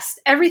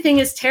oppressed. Everything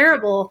is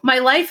terrible. My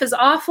life is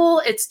awful.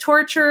 It's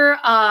torture.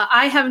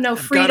 I have no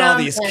freedom. Got all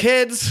these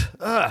kids.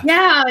 Ugh.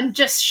 Yeah, and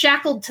just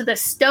shackled to the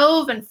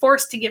stove and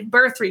forced to give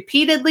birth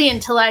repeatedly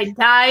until I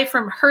die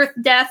from hearth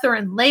death or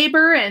in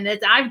labor. And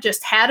I've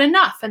just had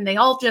enough. And they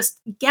all just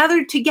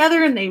gathered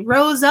together and they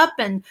rose up,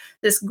 and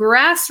this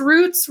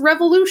grassroots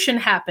revolution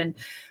happened.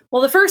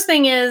 Well, the first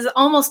thing is,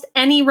 almost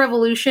any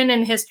revolution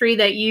in history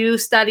that you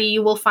study,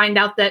 you will find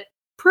out that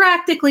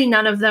practically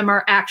none of them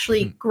are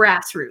actually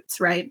grassroots,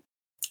 right?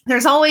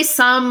 There's always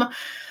some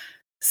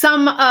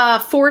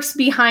force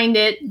behind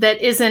it that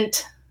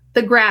isn't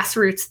the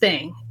grassroots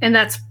thing. And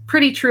that's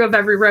pretty true of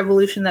every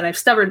revolution that I've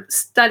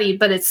studied,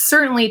 but it's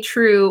certainly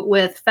true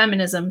with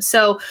feminism.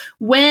 So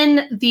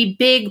when the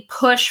big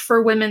push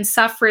for women's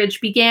suffrage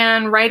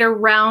began right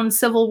around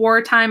Civil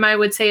War time, I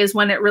would say is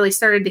when it really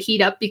started to heat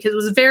up, because it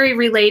was very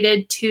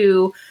related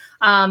to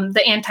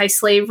the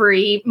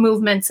anti-slavery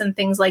movements and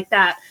things like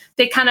that.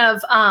 They kind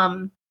of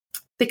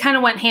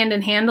went hand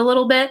in hand a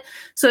little bit.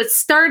 So it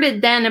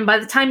started then, and by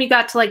the time you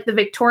got to like the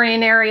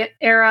Victorian era,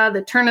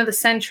 the turn of the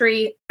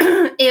century,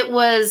 it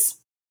was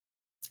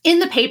in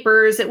the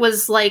papers. It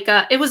was like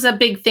it was a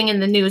big thing in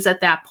the news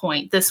at that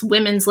point. This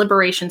women's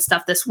liberation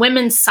stuff, this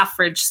women's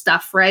suffrage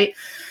stuff, right?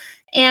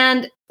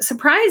 And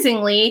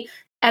surprisingly,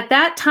 at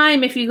that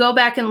time, if you go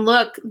back and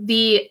look,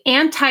 the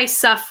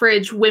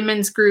anti-suffrage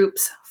women's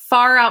groups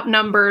far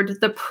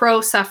outnumbered the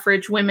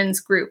pro-suffrage women's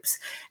groups.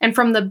 And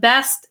from the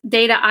best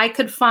data I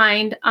could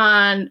find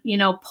on,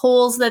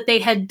 polls that they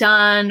had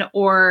done,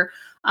 or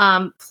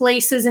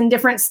places in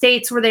different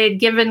states where they had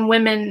given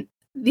women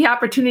the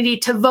opportunity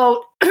to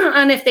vote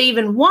on if they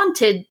even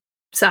wanted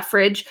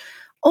suffrage,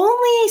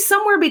 only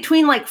somewhere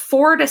between like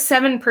 4 to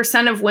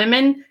 7% of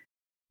women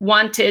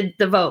wanted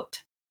the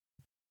vote.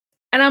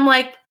 And I'm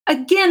like,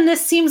 again,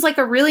 this seems like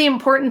a really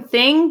important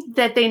thing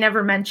that they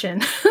never mention,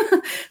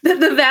 that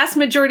the vast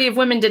majority of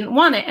women didn't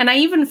want it. And I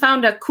even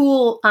found a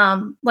cool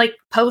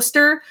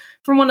poster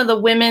from one of the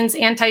women's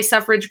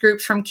anti-suffrage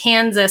groups from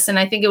Kansas. And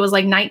I think it was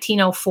like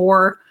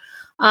 1904,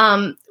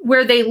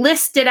 where they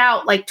listed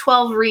out like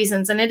 12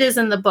 reasons. And it is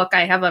in the book.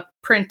 I have a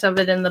print of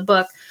it in the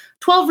book.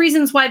 12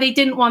 reasons why they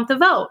didn't want the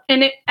vote.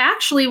 And it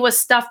actually was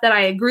stuff that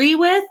I agree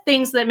with,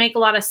 things that make a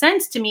lot of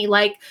sense to me.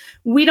 Like,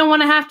 we don't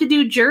want to have to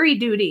do jury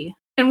duty.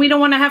 And we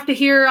don't want to have to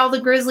hear all the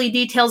grisly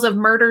details of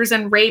murders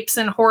and rapes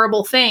and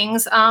horrible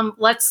things.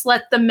 Let's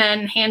let the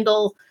men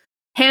handle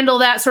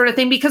that sort of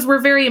thing, because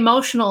we're very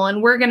emotional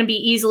and we're going to be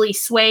easily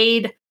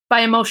swayed by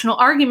emotional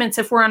arguments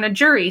if we're on a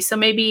jury. So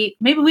maybe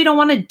we don't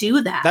want to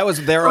do that. That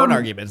was their own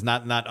arguments,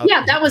 not.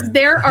 Yeah, that was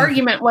their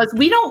argument, was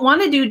we don't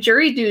want to do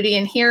jury duty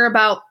and hear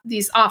about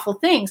these awful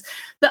things.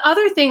 The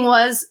other thing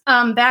was,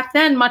 back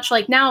then, much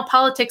like now,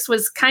 politics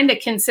was kind of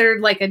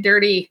considered like a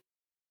dirty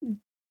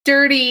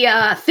dirty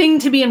thing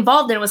to be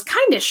involved in. It was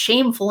kind of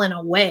shameful in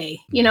a way.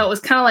 You know, it was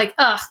kind of like,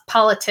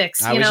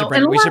 politics, you know.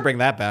 We should bring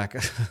that back.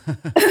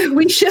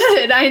 We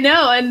should, I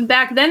know. And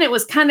back then it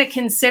was kind of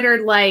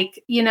considered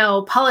like, you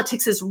know,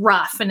 politics is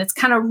rough and it's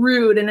kind of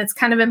rude and it's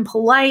kind of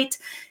impolite.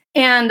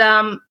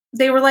 And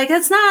they were like,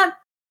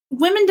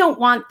 women don't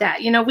want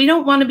that. You know, we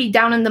don't want to be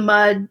down in the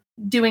mud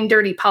doing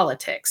dirty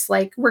politics.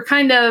 Like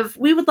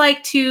we would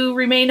like to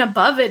remain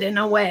above it in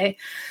a way.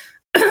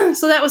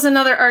 So that was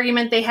another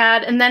argument they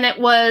had. And then it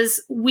was,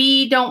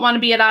 we don't want to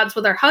be at odds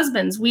with our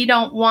husbands. We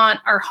don't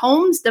want our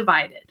homes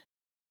divided.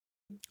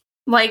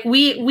 Like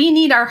we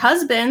need our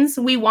husbands.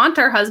 We want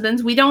our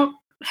husbands. We don't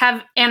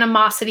have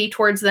animosity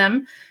towards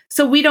them.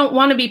 So we don't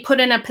want to be put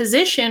in a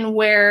position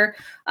where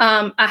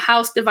a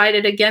house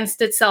divided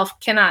against itself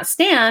cannot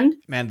stand.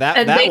 Man,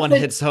 that one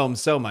hits home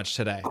so much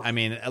today. I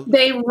mean,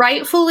 they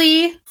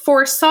rightfully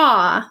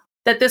foresaw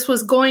that this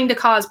was going to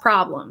cause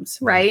problems,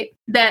 right?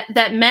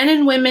 That men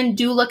and women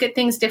do look at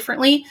things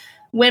differently.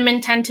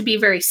 Women tend to be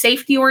very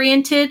safety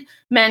oriented.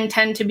 Men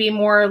tend to be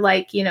more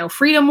like, you know,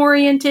 freedom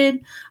oriented.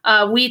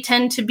 We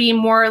tend to be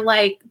more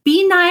like,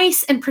 be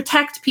nice and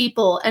protect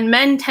people. And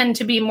men tend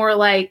to be more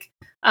like,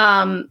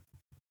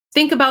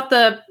 think about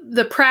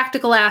the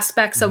practical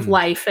aspects of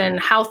life and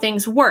how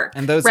things work.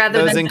 And those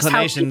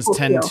inclinations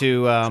tend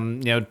to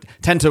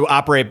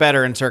operate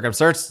better in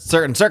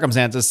certain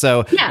circumstances.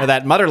 So you know,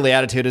 that motherly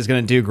attitude is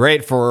going to do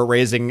great for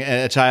raising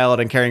a child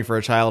and caring for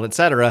a child,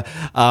 etc.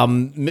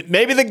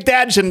 Maybe the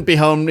dad shouldn't be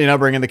home, you know,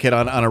 bringing the kid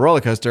on a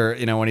roller coaster,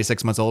 you know, when he's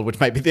 6 months old, which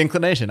might be the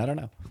inclination. I don't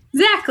know.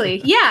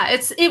 Exactly. Yeah.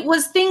 It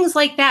was things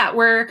like that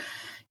where,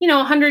 you know,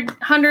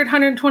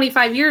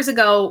 125 years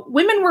ago,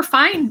 women were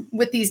fine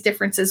with these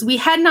differences. We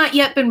had not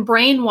yet been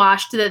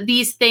brainwashed that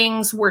these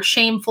things were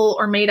shameful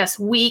or made us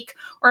weak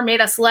or made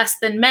us less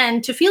than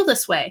men to feel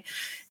this way.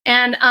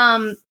 And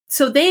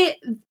so the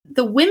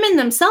women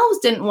themselves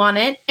didn't want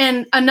it.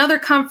 And another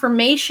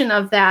confirmation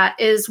of that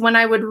is when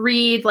I would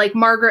read like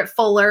Margaret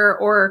Fuller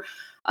or,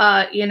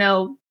 you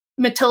know,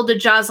 Matilda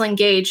Joslyn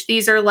Gage.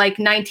 These are like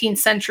 19th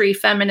century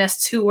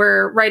feminists who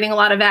were writing a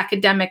lot of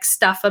academic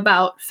stuff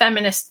about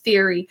feminist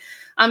theory.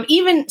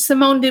 Even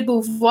Simone de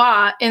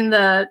Beauvoir in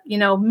the, you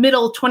know,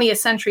 middle 20th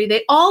century,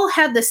 they all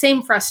had the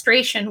same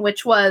frustration,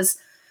 which was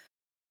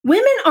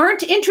women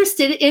aren't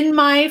interested in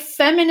my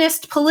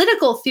feminist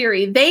political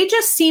theory. They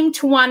just seem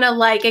to want to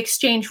like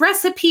exchange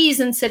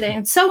recipes and sit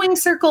in sewing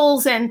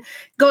circles and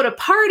go to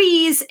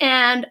parties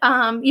and,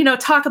 you know,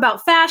 talk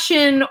about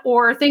fashion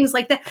or things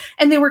like that.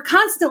 And they were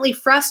constantly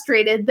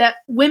frustrated that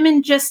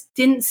women just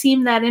didn't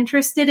seem that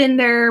interested in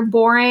their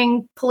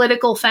boring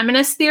political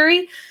feminist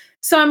theory.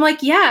 So I'm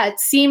like, yeah, it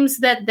seems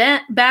that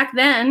back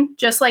then,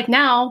 just like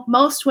now,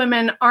 most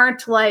women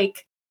aren't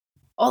like,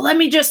 oh, let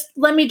me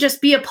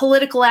just be a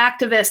political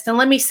activist and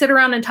let me sit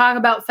around and talk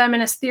about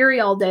feminist theory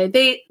all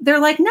day. They're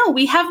like, no,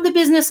 we have the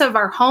business of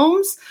our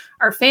homes,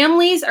 our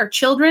families, our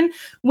children.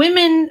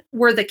 Women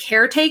were the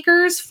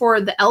caretakers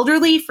for the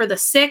elderly, for the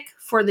sick,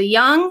 for the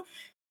young.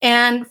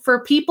 And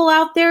for people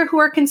out there who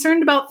are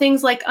concerned about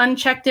things like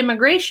unchecked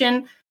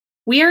immigration,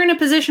 we are in a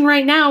position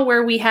right now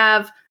where we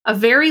have a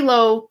very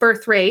low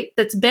birth rate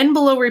that's been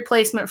below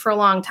replacement for a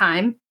long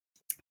time.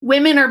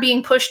 Women are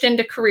being pushed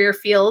into career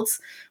fields.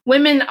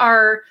 Women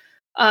are,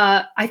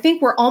 I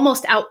think we're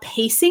almost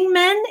outpacing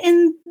men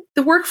in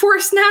the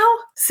workforce now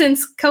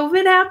since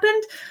COVID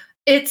happened.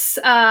 It's,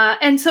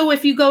 and so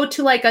if you go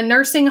to like a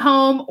nursing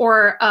home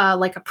or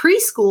like a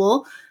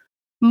preschool,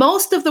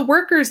 most of the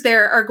workers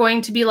there are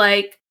going to be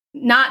like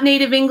not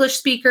native English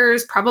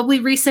speakers, probably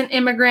recent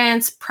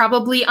immigrants,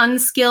 probably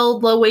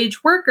unskilled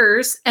low-wage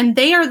workers. And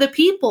they are the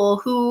people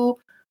who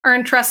are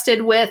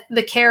entrusted with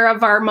the care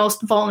of our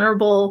most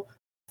vulnerable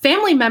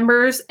family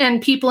members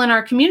and people in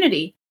our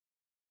community.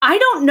 I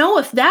don't know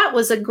if that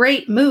was a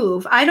great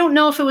move. I don't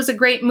know if it was a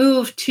great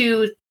move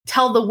to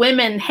tell the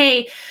women,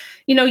 hey,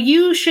 you know,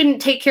 you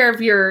shouldn't take care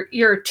of your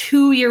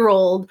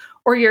 2-year-old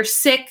or your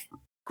sick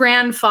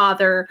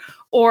grandfather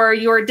or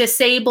your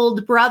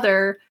disabled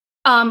brother.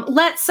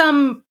 Let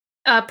some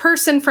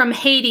person from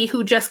Haiti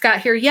who just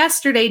got here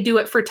yesterday do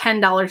it for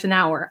 $10 an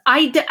hour.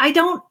 I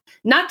don't,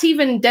 not to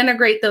even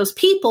denigrate those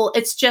people.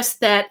 It's just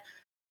that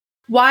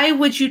why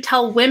would you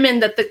tell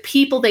women that the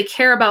people they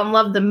care about and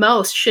love the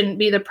most shouldn't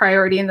be the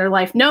priority in their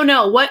life?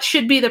 No. What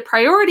should be the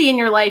priority in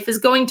your life is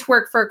going to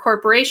work for a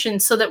corporation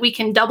so that we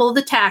can double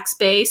the tax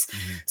base,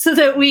 so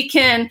that we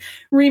can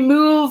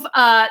remove,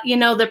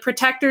 the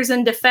protectors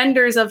and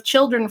defenders of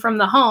children from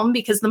the home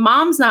because the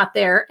mom's not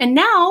there. And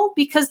now,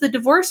 because the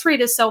divorce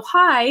rate is so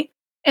high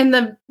and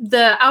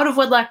the out of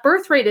wedlock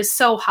birth rate is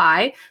so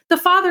high, the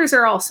fathers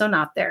are also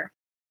not there.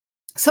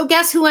 So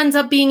guess who ends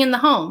up being in the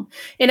home?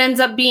 It ends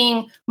up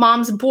being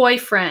mom's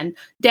boyfriend,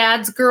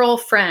 dad's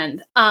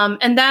girlfriend.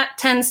 And that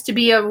tends to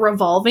be a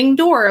revolving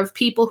door of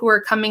people who are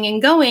coming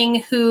and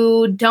going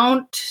who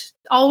don't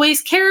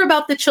always care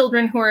about the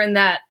children who are in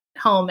that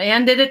home.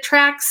 And it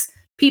attracts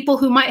people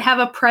who might have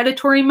a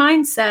predatory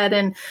mindset.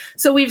 And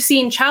so we've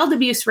seen child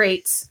abuse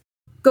rates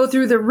go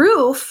through the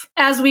roof,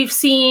 as we've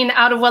seen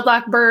out of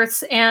wedlock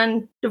births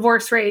and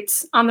divorce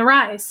rates on the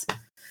rise.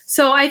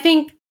 So I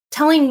think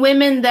telling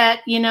women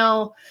that,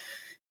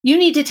 you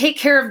need to take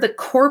care of the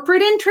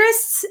corporate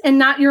interests and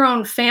not your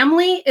own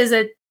family is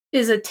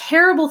a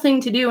terrible thing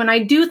to do. And I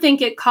do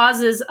think it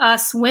causes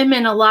us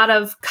women a lot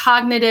of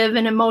cognitive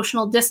and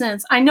emotional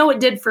dissonance. I know it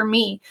did for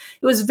me.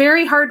 It was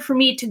very hard for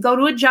me to go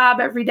to a job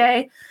every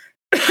day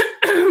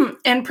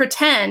and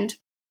pretend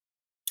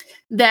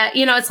that,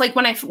 it's like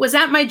when I was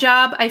at my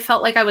job, I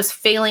felt like I was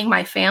failing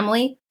my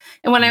family.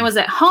 And when I was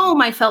at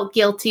home, I felt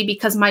guilty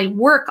because my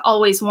work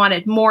always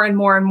wanted more and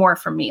more and more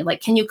from me.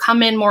 Like, can you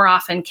come in more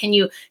often? Can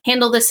you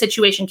handle this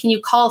situation? Can you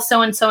call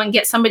so-and-so and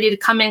get somebody to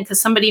come in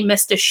because somebody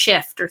missed a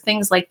shift or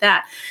things like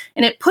that?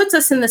 And it puts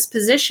us in this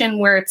position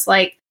where it's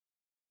like,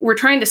 we're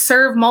trying to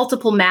serve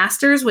multiple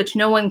masters, which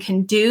no one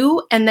can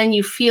do. And then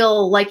you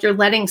feel like you're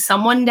letting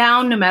someone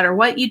down no matter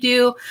what you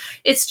do.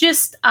 It's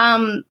just,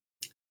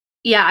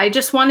 I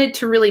just wanted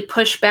to really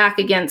push back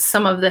against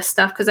some of this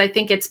stuff because I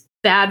think it's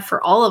bad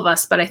for all of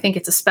us, but I think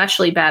it's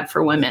especially bad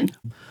for women.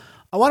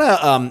 I want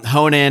to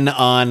hone in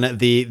on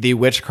the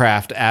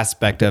witchcraft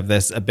aspect of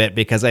this a bit,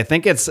 because I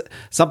think it's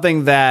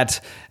something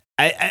that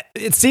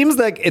it seems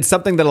like it's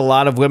something that a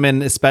lot of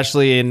women,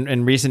 especially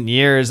in recent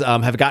years,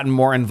 have gotten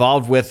more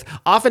involved with,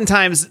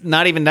 oftentimes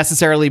not even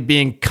necessarily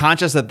being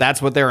conscious that that's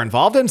what they're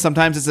involved in.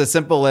 Sometimes it's as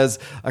simple as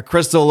a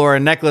crystal or a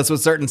necklace with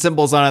certain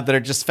symbols on it that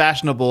are just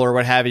fashionable or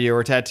what have you,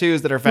 or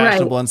tattoos that are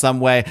fashionable in some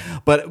way.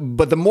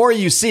 But the more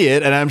you see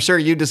it, and I'm sure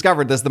you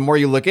discovered this, the more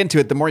you look into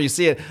it, the more you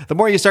see it, the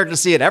more you start to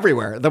see it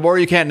everywhere. The more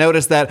you can't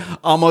notice that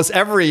almost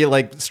every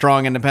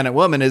strong independent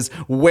woman is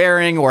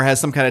wearing or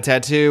has some kind of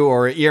tattoo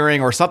or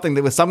earring or something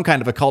that with some kind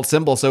of occult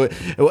symbol. So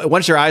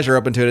once your eyes are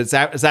open to it,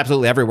 it's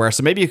absolutely everywhere.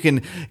 So maybe you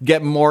can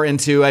get more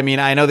into, I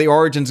know the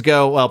origins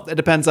go, well, it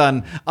depends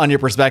on your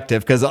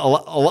perspective, because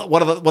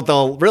what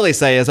they'll really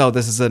say is, oh,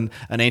 this is an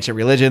ancient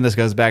religion, this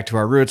goes back to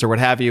our roots or what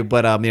have you.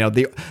 But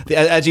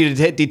as you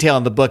detail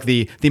in the book,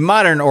 the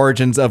modern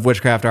origins of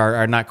witchcraft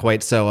are not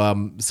quite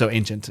so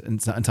ancient in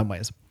some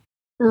ways.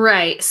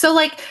 Right. So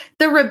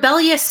the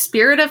rebellious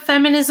spirit of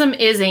feminism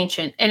is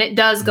ancient, and it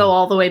does go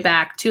all the way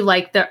back to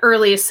the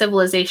earliest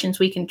civilizations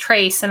we can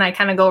trace. And I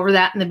kind of go over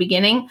that in the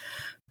beginning.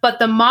 But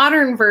the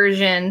modern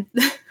version,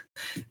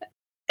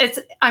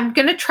 I'm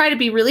going to try to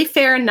be really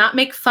fair and not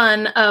make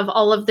fun of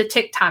all of the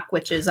TikTok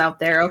witches out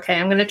there. Okay.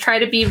 I'm going to try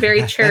to be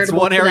very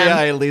charitable. That's one area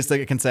I at least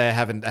can say I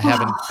haven't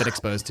been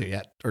exposed to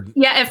yet.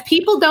 If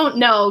people don't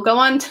know, go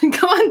on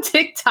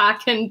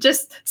TikTok and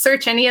just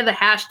search any of the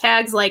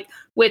hashtags like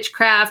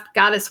witchcraft,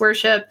 goddess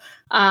worship,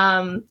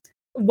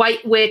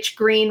 white witch,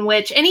 green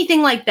witch,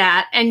 anything like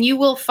that. And you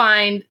will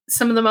find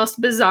some of the most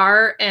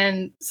bizarre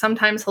and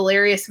sometimes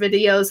hilarious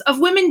videos of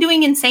women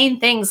doing insane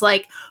things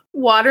like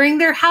watering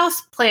their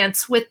house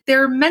plants with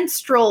their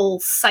menstrual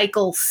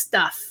cycle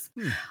stuff.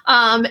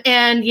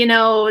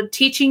 And,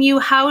 teaching you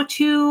how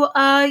to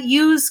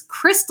use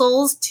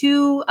crystals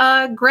to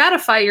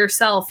gratify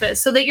yourself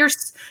so that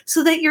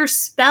your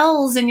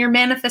spells and your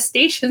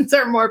manifestations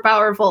are more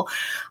powerful.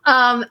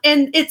 And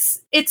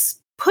it's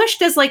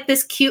pushed as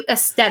this cute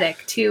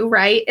aesthetic too,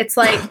 right? It's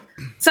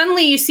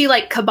suddenly you see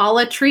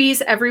Kabbalah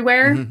trees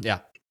everywhere. Mm-hmm, yeah.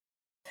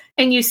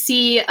 And you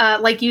see,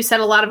 like you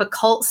said, a lot of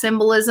occult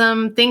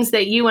symbolism, things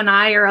that you and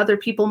I or other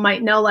people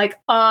might know,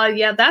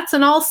 that's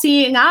an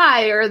all-seeing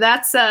eye, or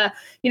that's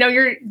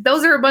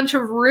those are a bunch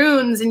of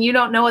runes and you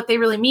don't know what they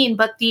really mean.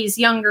 But these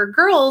younger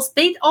girls,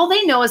 all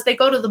they know is they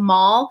go to the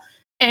mall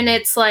and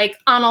it's on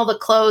all the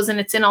clothes and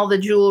it's in all the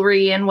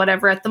jewelry and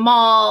whatever at the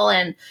mall,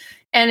 and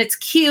it's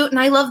cute. And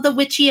I love the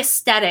witchy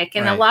aesthetic.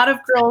 And a lot of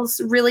girls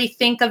really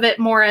think of it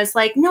more as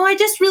no, I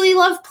just really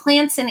love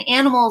plants and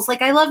animals.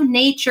 I love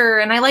nature,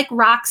 and I like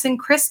rocks and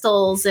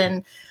crystals,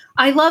 and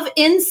I love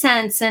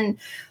incense. And,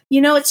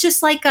 it's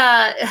just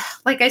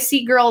I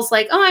see girls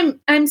oh,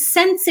 I'm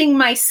sensing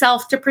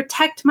myself to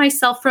protect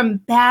myself from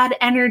bad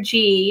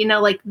energy.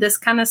 This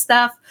kind of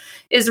stuff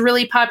is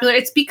really popular.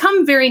 It's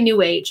become very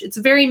new age. It's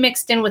very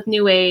mixed in with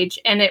new age.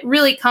 And it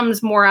really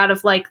comes more out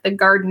of the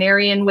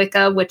Gardnerian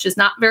Wicca, which is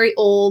not very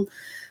old.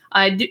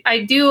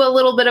 I do a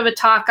little bit of a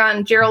talk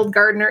on Gerald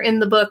Gardner in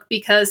the book,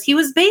 because he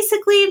was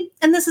basically,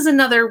 and this is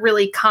another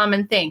really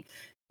common thing,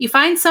 you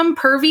find some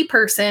pervy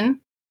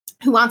person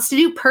who wants to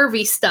do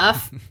pervy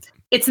stuff.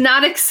 It's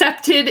not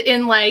accepted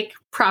in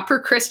proper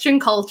Christian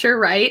culture,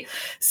 right?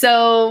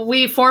 So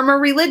we form a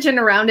religion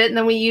around it, and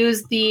then we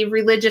use the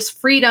religious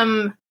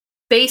freedom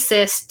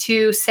basis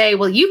to say,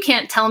 well, you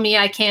can't tell me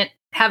I can't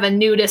have a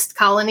nudist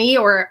colony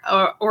or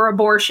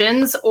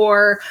abortions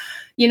or,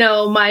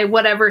 my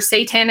whatever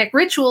satanic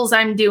rituals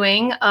I'm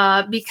doing,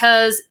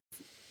 because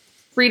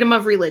freedom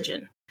of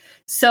religion.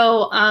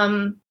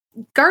 So,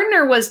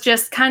 Gardner was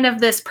just kind of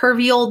this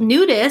pervy old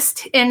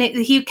nudist, and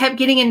he kept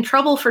getting in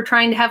trouble for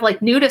trying to have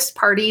nudist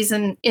parties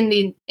in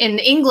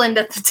England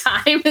at the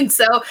time. And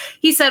so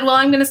he said, well,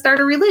 I'm going to start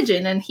a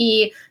religion. And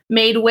he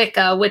made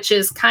Wicca, which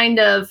is kind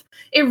of,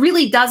 it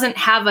really doesn't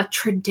have a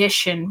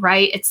tradition,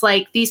 right? It's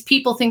like these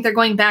people think they're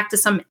going back to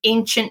some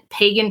ancient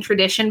pagan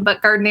tradition,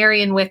 but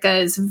Gardnerian Wicca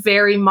is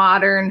very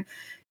modern.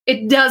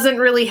 It doesn't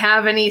really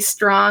have any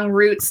strong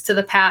roots to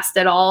the past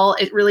at all.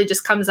 It really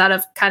just comes out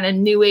of kind of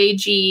new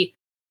agey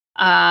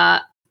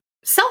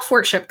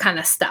self-worship kind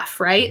of stuff,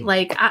 right?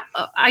 Like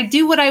I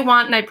do what I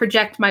want and I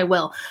project my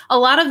will. A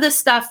lot of this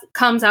stuff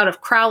comes out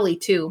of Crowley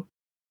too.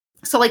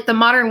 So like the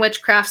modern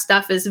witchcraft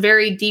stuff is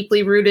very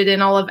deeply rooted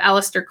in all of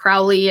Aleister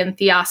Crowley and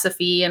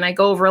theosophy. And I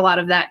go over a lot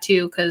of that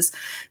too, because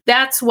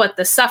that's what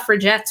the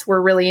suffragettes were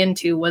really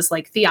into, was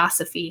like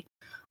theosophy.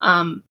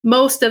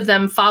 Most of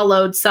them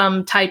followed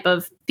some type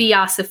of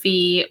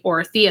theosophy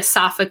or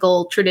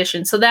theosophical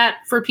tradition. So that,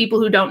 for people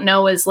who don't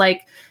know, is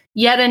like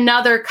yet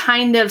another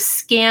kind of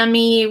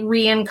scammy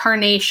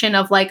reincarnation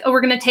of like, oh,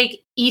 we're going to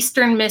take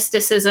Eastern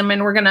mysticism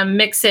and we're going to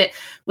mix it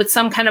with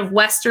some kind of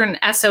Western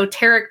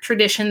esoteric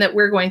tradition that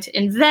we're going to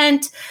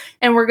invent.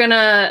 And we're going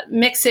to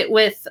mix it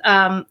with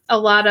a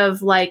lot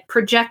of like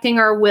projecting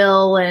our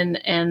will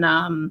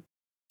and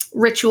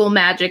ritual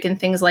magic and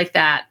things like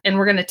that. And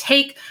we're going to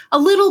take a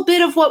little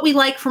bit of what we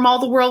like from all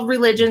the world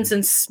religions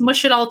and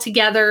smush it all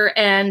together.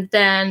 And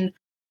then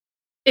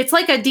it's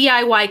like a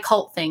DIY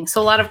cult thing. So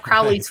a lot of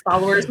Crowley's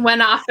followers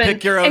went off and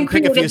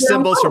pick a few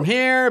symbols from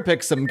here,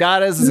 pick some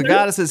goddesses and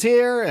goddesses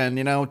here, and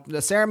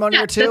a ceremony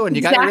or two, and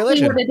you got your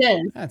religion. What it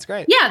is. That's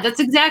great. Yeah, that's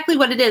exactly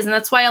what it is, and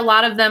that's why a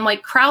lot of them,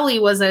 like Crowley,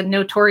 was a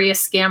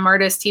notorious scam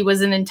artist. He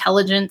was in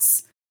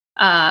intelligence.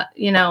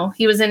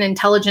 He was in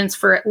intelligence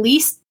for at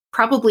least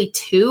probably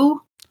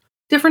 2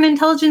 different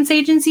intelligence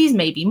agencies,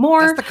 maybe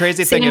more. That's the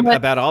crazy thing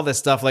about all this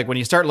stuff. Like when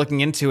you start looking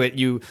into it,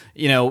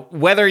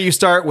 whether you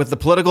start with the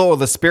political or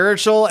the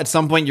spiritual, at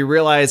some point you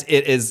realize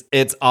it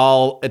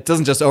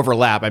doesn't just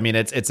overlap. I mean,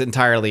 it's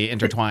entirely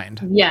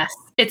intertwined. Yes,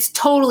 it's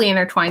totally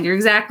intertwined. You're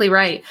exactly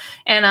right.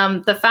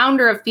 And the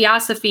founder of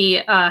Theosophy,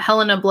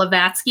 Helena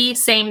Blavatsky,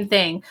 same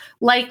thing.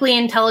 Likely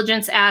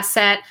intelligence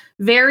asset,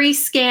 very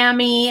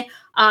scammy,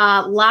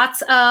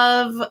 lots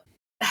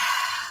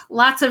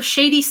of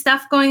shady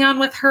stuff going on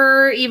with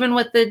her, even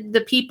with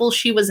the people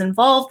she was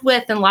involved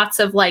with, and lots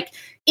of like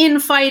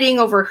infighting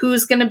over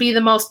who's going to be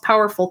the most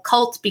powerful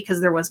cult,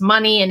 because there was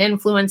money and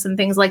influence and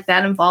things like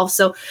that involved.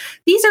 So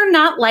these are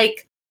not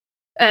like,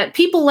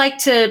 people like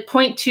to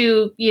point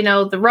to,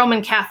 the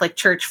Roman Catholic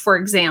Church, for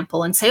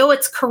example, and say, oh,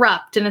 it's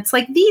corrupt. And it's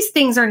like, these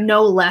things are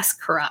no less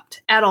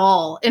corrupt at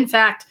all. In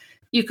fact,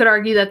 you could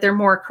argue that they're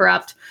more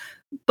corrupt.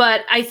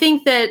 But I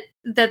think that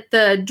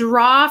the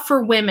draw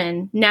for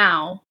women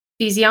now,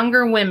 these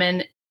younger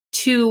women,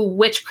 to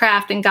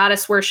witchcraft and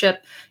goddess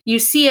worship, you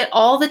see it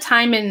all the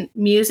time in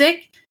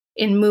music,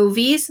 in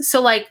movies.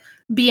 So like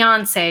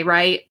Beyonce,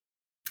 right?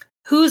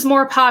 Who's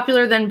more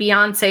popular than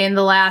Beyonce in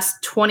the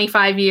last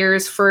 25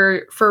 years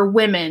for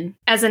women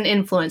as an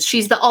influence?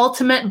 She's the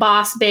ultimate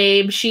boss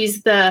babe.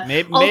 She's the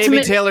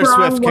maybe Taylor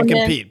Swift can woman.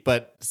 Compete,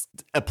 but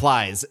it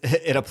applies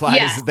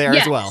there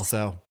as well.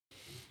 So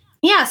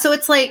yeah, so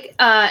it's like,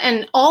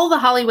 and all the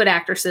Hollywood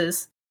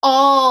actresses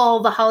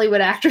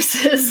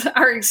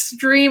are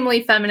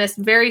extremely feminist,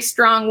 very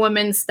strong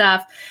women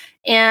stuff.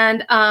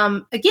 And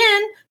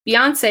again,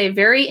 Beyonce,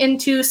 very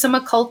into some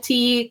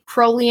occulty,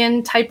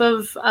 Crowleyan type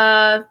of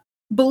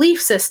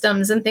belief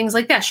systems and things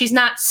like that. She's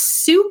not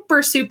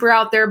super, super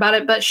out there about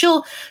it, but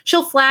she'll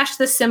flash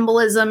the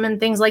symbolism and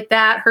things like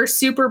that. Her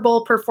Super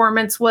Bowl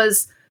performance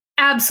was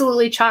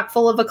absolutely chock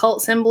full of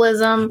occult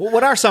symbolism.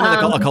 What are some of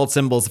the occult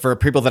symbols for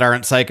people that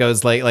aren't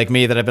psychos like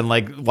me, that have been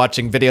like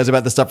watching videos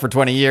about this stuff for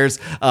 20 years?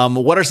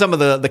 What are some of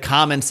the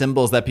common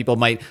symbols that people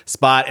might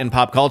spot in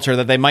pop culture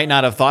that they might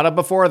not have thought of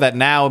before, that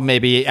now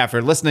maybe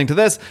after listening to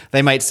this,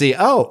 they might see,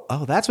 oh,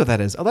 that's what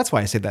that is. Oh, that's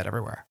why I see that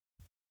everywhere.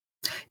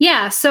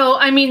 Yeah. So,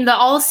 I mean, the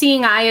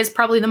all-seeing eye is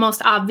probably the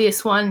most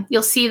obvious one.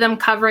 You'll see them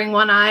covering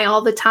one eye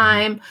all the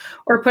time,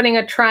 or putting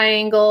a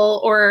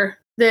triangle or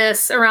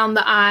this around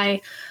the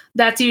eye.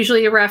 That's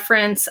usually a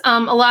reference. A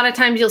lot of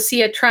times you'll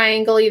see a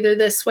triangle either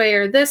this way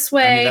or this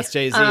way. I mean, that's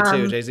Jay-Z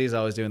too. Jay-Z's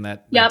always doing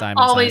that. Yep, that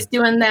always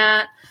doing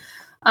that.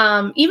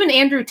 Even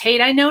Andrew Tate,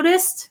 I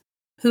noticed,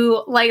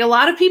 who, like, a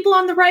lot of people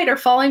on the right are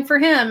falling for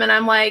him. And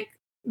I'm like,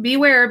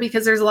 beware,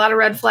 because there's a lot of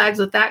red flags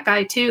with that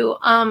guy too.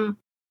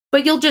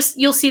 But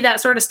you'll see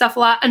that sort of stuff a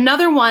lot.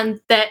 Another one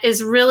that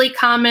is really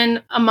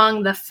common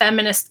among the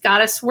feminist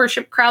goddess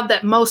worship crowd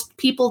that most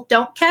people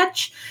don't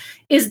catch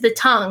is the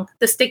tongue,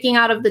 the sticking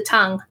out of the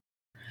tongue.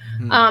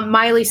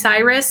 Miley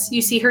Cyrus,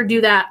 you see her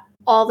do that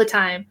all the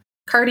time.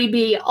 Cardi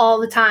B all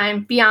the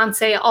time.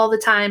 Beyonce all the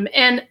time.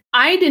 And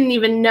I didn't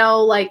even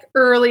know, like,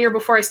 earlier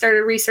before I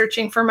started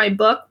researching for my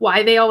book,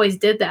 why they always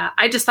did that.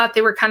 I just thought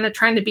they were kind of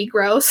trying to be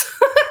gross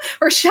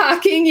or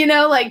shocking,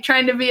 like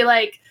trying to be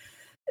like,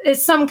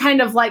 it's some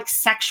kind of like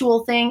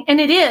sexual thing.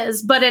 And it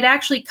is, but it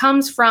actually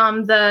comes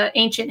from the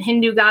ancient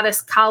Hindu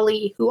goddess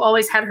Kali, who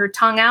always had her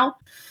tongue out.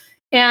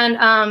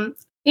 And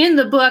in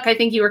the book, I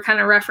think you were kind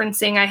of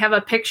referencing, I have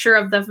a picture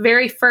of the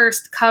very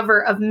first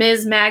cover of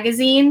Ms.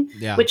 Magazine,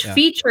 which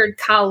featured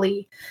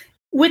Kali,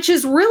 which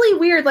is really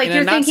weird. Like, in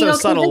you're a not thinking, so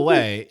subtle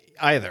way.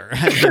 either.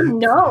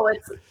 No,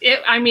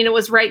 it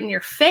was right in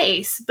your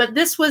face. But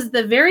this was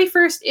the very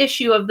first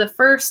issue of the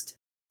first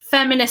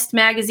feminist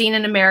magazine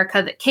in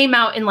America that came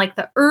out in like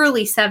the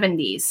early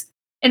 70s.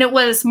 And it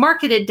was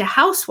marketed to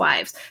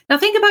housewives. Now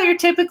think about your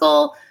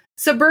typical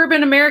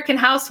suburban American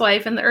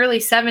housewife in the early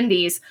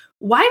 70s.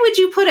 Why would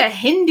you put a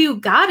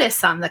Hindu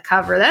goddess on the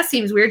cover? That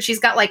seems weird. She's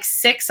got like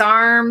 6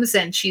 arms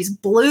and she's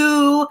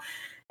blue.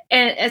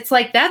 And it's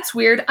like, that's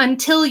weird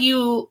until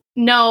you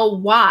know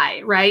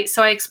why, right?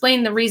 So I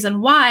explained the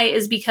reason why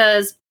is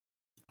because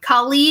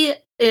Kali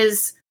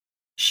is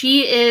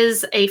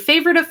a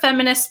favorite of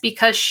feminists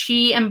because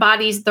she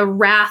embodies the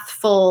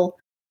wrathful,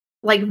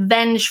 like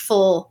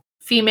vengeful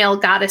female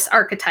goddess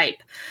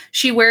archetype.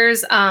 She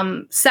wears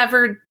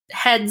severed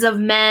heads of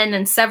men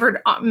and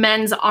severed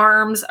men's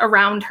arms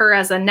around her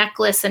as a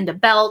necklace and a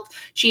belt.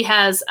 She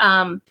has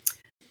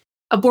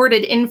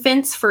aborted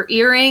infants for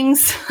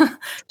earrings.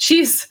 She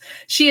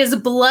is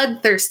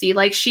bloodthirsty.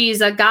 Like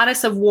she's a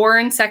goddess of war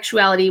and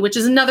sexuality, which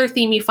is another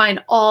theme you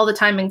find all the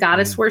time in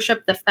goddess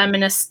worship. The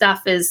feminist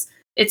stuff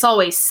it's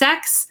always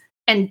sex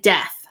and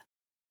death,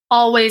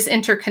 always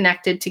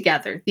interconnected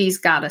together, these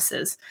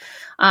goddesses,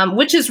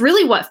 which is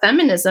really what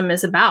feminism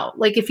is about.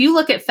 Like if you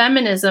look at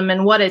feminism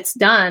and what it's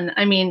done,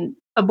 I mean,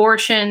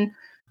 abortion,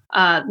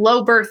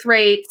 low birth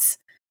rates,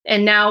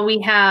 and now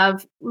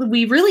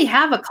we really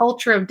have a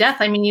culture of death.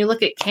 I mean, you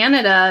look at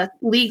Canada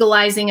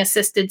legalizing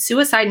assisted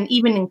suicide and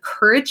even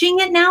encouraging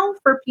it now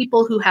for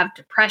people who have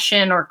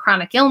depression or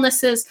chronic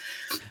illnesses.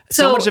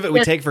 So much of it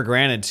we take for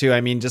granted too.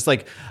 I mean, just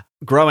like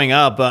growing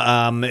up,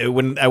 I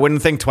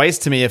wouldn't think twice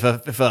to me if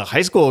a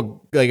high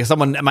school, like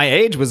someone my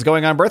age was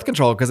going on birth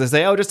control, because they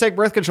say, oh, just take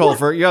birth control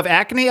for, you have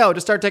acne. Oh,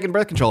 just start taking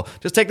birth control.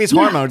 Just take these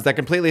hormones that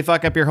completely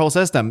fuck up your whole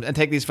system and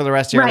take these for the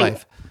rest of your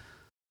life.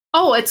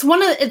 Oh,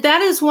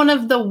 that is one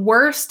of the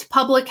worst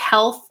public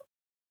health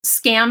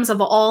scams of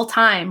all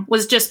time,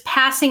 was just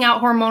passing out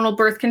hormonal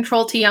birth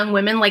control to young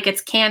women like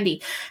it's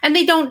candy. And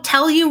they don't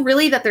tell you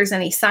really that there's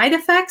any side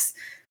effects.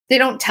 They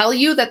don't tell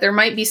you that there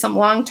might be some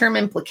long-term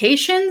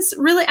implications.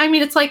 Really, I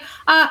mean, it's like,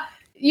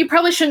 you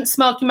probably shouldn't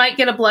smoke. You might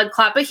get a blood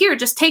clot, but here,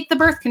 just take the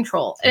birth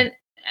control. And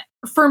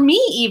for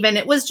me, even,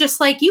 it was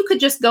just like, you could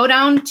just go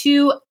down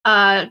to,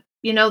 the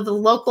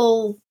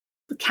local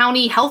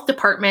county health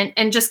department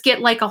and just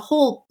get like a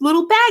whole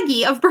little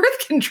baggie of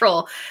birth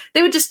control.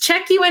 They would just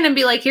check you in and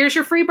be like, here's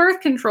your free birth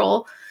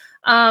control.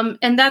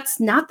 And that's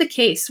not the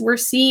case. We're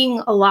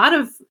seeing a lot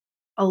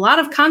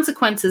of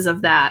consequences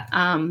of that.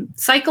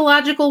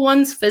 Psychological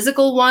ones,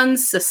 physical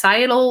ones,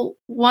 societal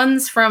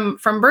ones from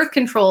birth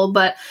control.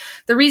 But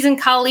the reason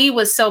Kali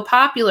was so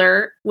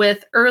popular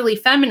with early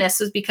feminists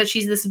was because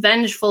she's this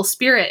vengeful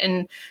spirit.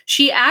 And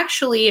she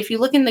actually, if you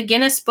look in the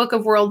Guinness Book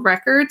of World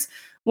Records,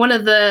 one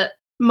of the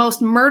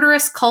most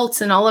murderous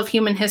cults in all of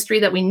human history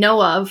that we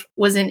know of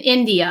was in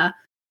India.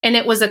 And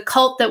it was a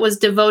cult that was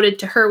devoted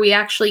to her. We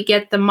actually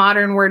get the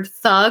modern word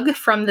thug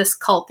from this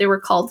cult. They were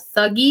called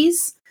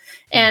thuggies.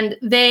 And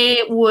they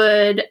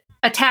would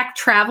attack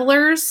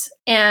travelers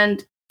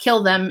and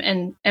kill them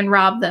and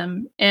rob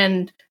them.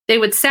 And they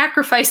would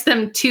sacrifice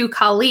them to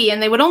Kali.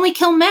 And they would only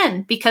kill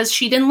men because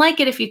she didn't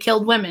like it if you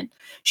killed women.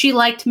 She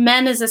liked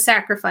men as a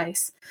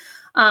sacrifice.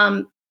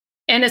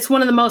 And it's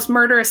one of the most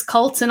murderous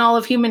cults in all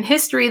of human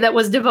history that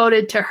was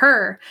devoted to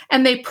her.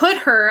 And they put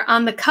her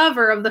on the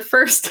cover of the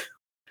first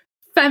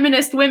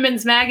feminist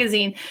women's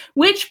magazine,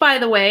 which, by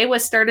the way,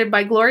 was started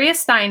by Gloria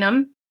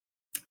Steinem,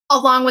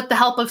 along with the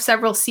help of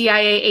several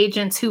CIA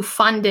agents who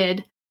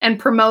funded and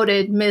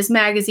promoted Ms.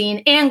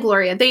 Magazine and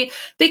Gloria. They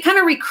kind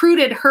of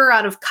recruited her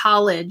out of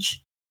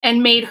college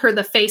and made her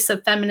the face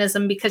of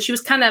feminism because she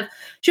was kind of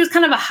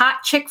a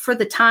hot chick for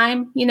the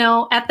time. You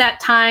know, at that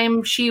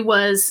time, she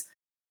was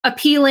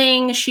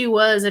appealing, she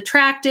was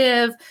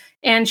attractive,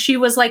 and she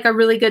was like a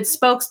really good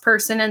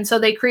spokesperson. And so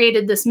they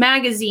created this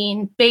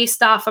magazine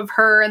based off of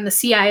her, and the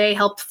CIA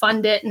helped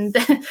fund it.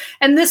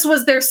 And this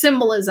was their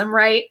symbolism,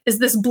 right? Is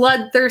this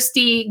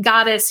bloodthirsty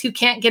goddess who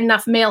can't get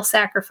enough male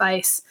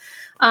sacrifice.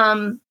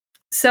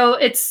 So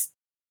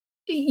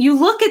you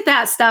look at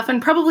that stuff and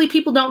probably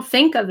people don't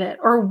think of it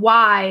or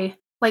why.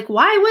 Like,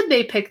 why would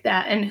they pick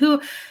that? And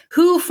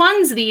who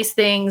funds these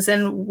things?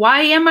 And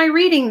why am I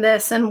reading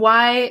this? And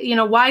why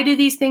do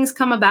these things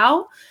come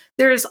about?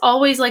 There's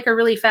always like a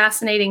really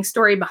fascinating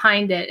story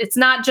behind it. It's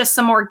not just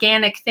some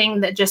organic thing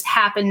that just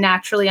happened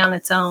naturally on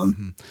its own.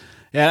 Mm-hmm.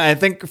 Yeah, I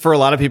think for a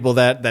lot of people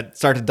that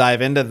start to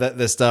dive into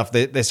this stuff,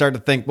 they start to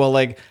think, well,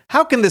 like,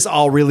 how can this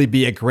all really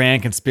be a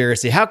grand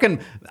conspiracy? How can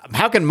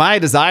my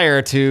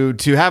desire to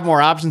have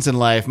more options in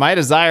life, my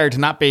desire to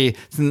not be,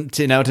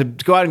 to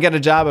go out and get a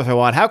job if I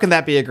want, how can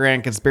that be a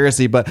grand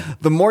conspiracy? But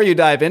the more you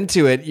dive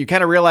into it, you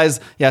kind of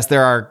realize, yes,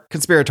 there are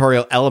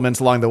conspiratorial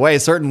elements along the way.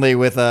 Certainly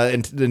with the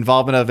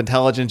involvement of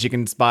intelligence, you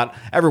can spot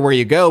everywhere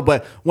you go.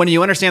 But when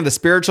you understand the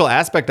spiritual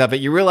aspect of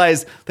it, you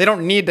realize they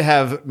don't need to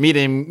have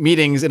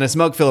meetings in a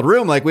smoke-filled room.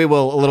 room, like we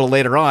will a little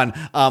later on,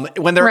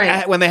 when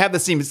Right. when they have the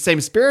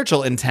same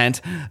spiritual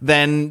intent,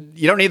 then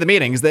you don't need the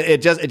meetings.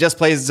 It just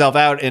plays itself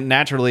out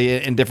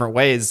naturally in different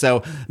ways.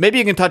 So maybe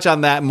you can touch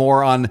on that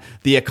more, on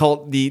the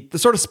occult, the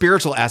sort of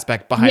spiritual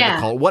aspect behind the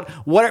cult.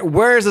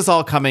 Where is this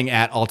all coming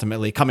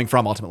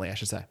from ultimately, I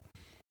should say.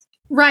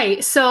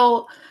 Right.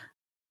 So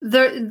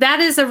that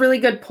is a really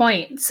good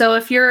point. So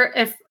if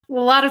a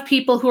lot of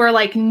people who are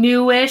like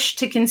newish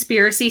to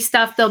conspiracy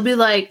stuff, they'll be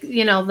like,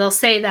 they'll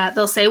say,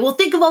 well,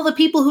 think of all the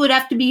people who would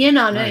have to be in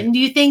on it. And do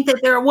you think that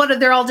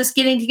they're all just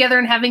getting together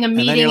and having a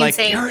meeting and then you're like,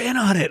 saying, you're in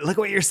on it. Look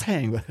what you're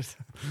saying.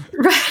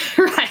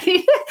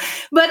 right.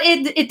 But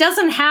it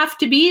doesn't have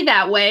to be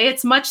that way.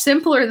 It's much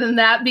simpler than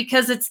that,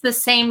 because it's the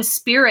same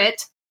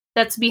spirit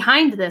that's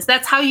behind this.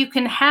 That's how you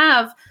can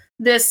have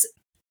this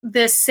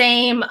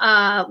same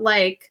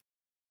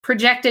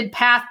projected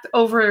path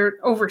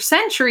over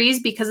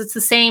centuries, because it's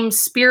the same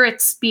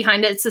spirits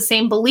behind it. It's the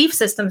same belief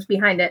systems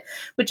behind it,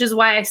 which is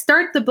why I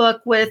start the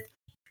book with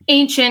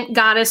ancient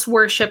goddess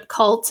worship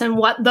cults and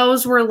what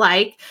those were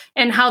like,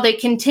 and how they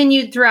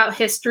continued throughout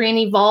history and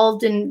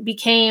evolved and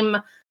became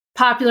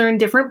popular in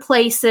different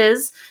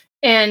places.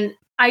 And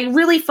I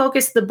really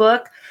focused the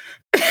book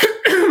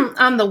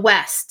on the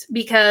West,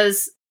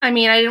 because I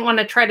didn't want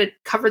to try to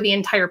cover the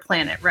entire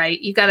planet,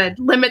 right? You got to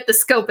limit the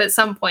scope at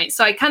some point.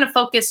 So I kind of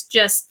focused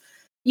just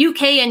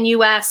UK and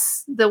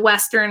US, the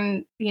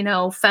Western,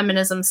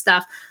 feminism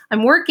stuff.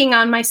 I'm working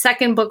on my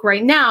second book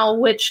right now,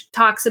 which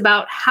talks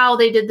about how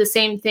they did the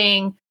same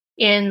thing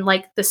in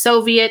like the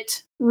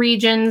Soviet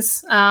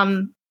regions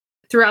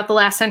throughout the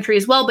last century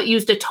as well, but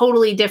used a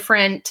totally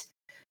different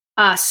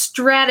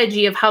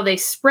strategy of how they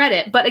spread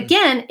it. But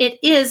again, it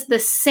is the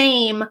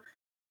same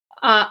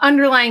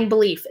underlying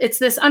belief. It's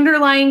this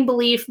underlying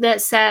belief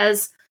that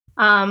says,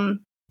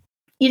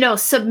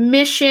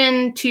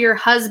 submission to your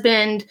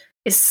husband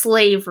is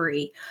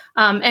slavery.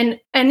 And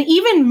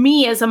even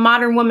me as a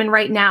modern woman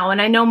right now,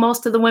 and I know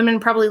most of the women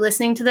probably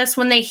listening to this,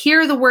 when they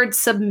hear the word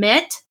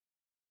submit,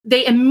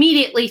 they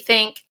immediately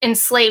think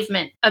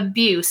enslavement,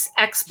 abuse,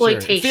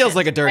 exploitation. Sure. It feels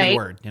like a dirty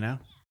word,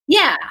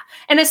 Yeah.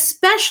 And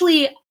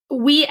especially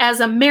we as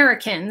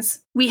Americans,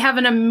 we have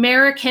an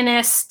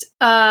Americanist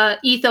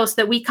ethos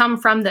that we come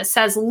from that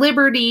says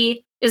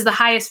liberty is the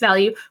highest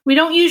value. We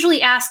don't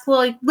usually ask, well,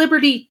 like,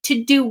 liberty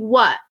to do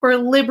what? Or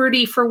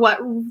liberty for what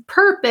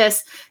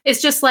purpose?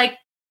 It's just like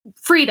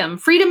freedom.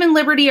 Freedom and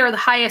liberty are the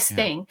highest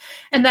thing.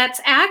 And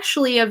that's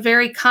actually a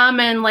very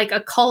common, like,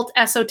 occult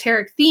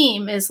esoteric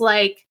theme, is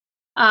like,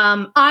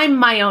 I'm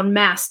my own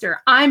master.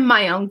 I'm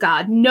my own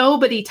God.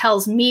 Nobody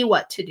tells me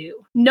what to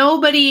do.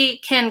 Nobody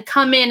can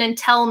come in and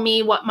tell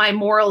me what my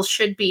morals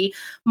should be.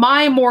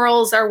 My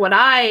morals are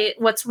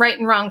what's right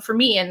and wrong for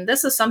me. And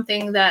this is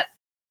something that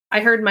I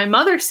heard my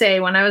mother say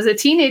when I was a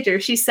teenager.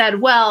 She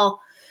said,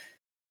 well,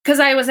 because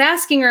I was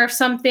asking her if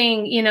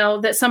something,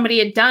 that somebody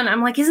had done.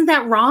 I'm like, isn't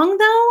that wrong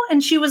though?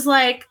 And she was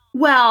like,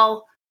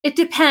 well, it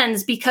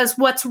depends, because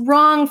what's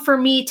wrong for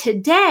me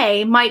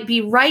today might be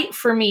right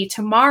for me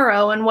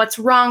tomorrow, and what's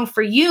wrong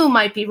for you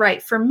might be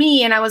right for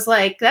me. And I was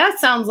like, that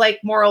sounds like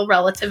moral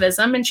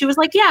relativism. And she was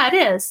like, yeah, it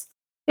is.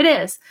 It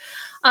is.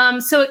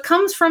 So it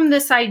comes from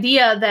this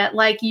idea that,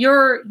 like,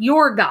 you're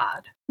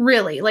God,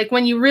 really. Like,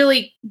 when you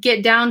really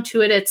get down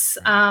to it, it's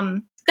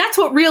that's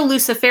what real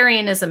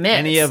Luciferianism is.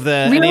 Any of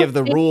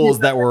the rules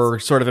that were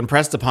sort of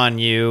impressed upon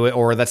you,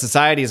 or that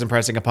society is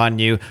impressing upon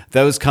you,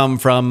 those come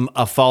from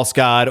a false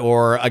god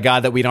or a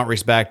god that we don't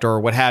respect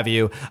or what have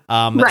you.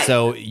 Right.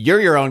 So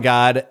you're your own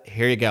god.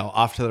 Here you go.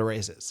 Off to the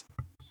races.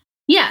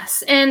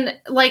 Yes. And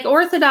like,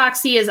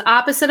 orthodoxy is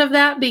opposite of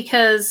that,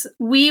 because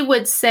we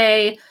would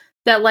say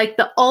that, like,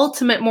 the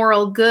ultimate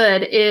moral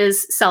good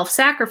is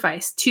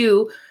self-sacrifice,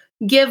 to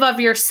give of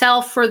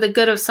yourself for the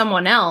good of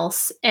someone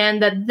else,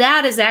 and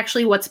that is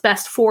actually what's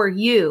best for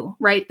you,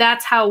 right?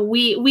 That's how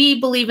we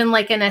believe in,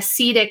 like, an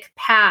ascetic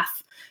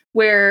path,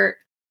 where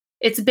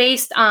it's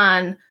based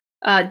on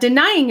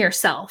denying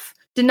yourself,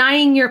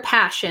 denying your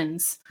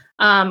passions,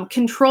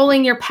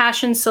 controlling your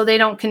passions so they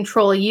don't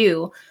control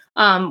you,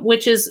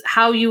 which is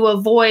how you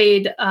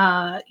avoid,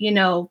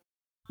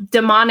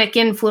 demonic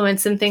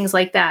influence and things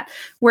like that.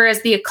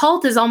 Whereas the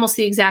occult is almost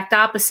the exact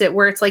opposite,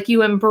 where it's like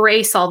you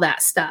embrace all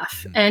that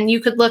stuff. And you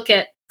could look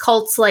at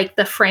cults like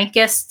the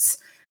Frankists,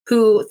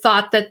 who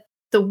thought that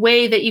the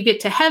way that you get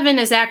to heaven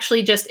is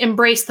actually just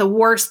embrace the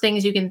worst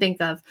things you can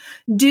think of.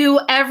 Do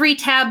every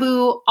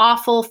taboo,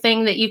 awful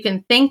thing that you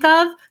can think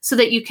of, so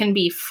that you can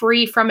be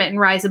free from it and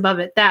rise above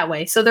it that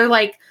way. So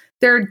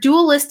they're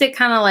dualistic,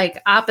 kind of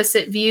like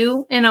opposite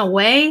view in a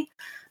way,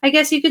 I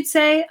guess you could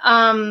say.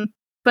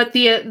 But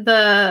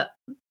the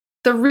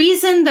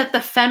reason that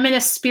the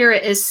feminist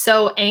spirit is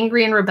so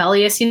angry and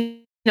rebellious,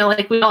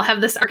 like, we all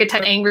have this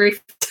archetype angry,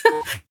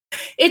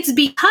 it's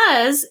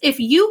because if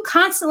you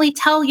constantly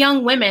tell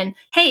young women,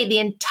 hey, the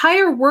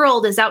entire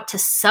world is out to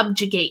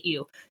subjugate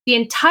you, the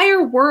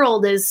entire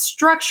world is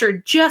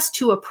structured just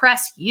to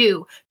oppress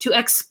you, to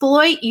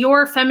exploit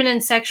your feminine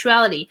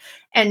sexuality.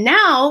 And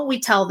now we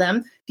tell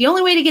them the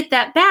only way to get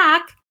that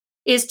back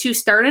is to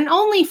start an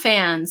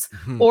OnlyFans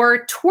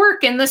or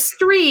twerk in the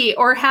street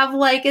or have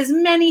like as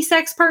many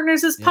sex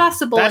partners as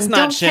possible. That's and not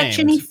don't shamed. catch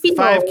any feels.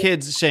 5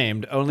 kids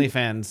shamed.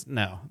 OnlyFans,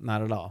 no,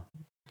 not at all.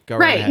 Go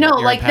right. ahead. No,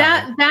 You're like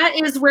empowered. that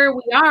is where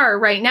we are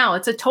right now.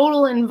 It's a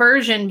total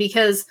inversion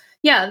because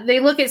they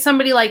look at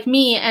somebody like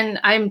me and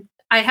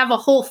I have a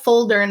whole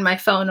folder in my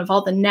phone of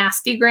all the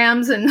nasty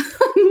grams and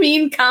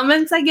mean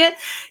comments I get,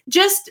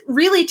 just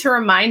really to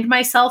remind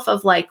myself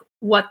of like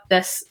what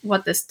this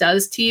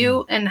does to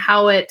you and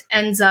how it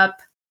ends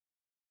up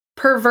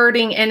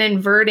perverting and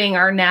inverting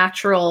our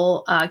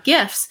natural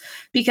gifts.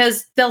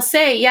 Because they'll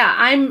say,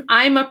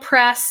 I'm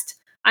oppressed,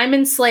 I'm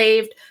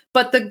enslaved,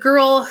 but the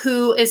girl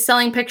who is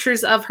selling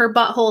pictures of her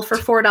butthole for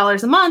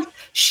 $4 a month,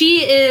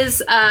 she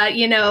is,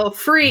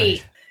 free.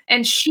 Right.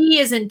 And she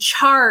is in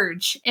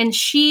charge and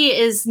she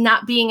is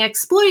not being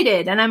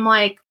exploited. And I'm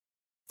like,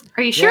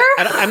 are you sure?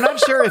 I'm not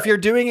sure if you're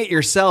doing it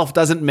yourself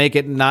doesn't make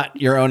it not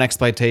your own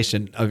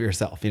exploitation of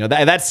yourself.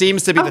 That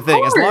seems to be the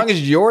thing. As long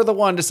as you're the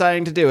one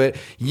deciding to do it,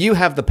 you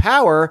have the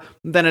power,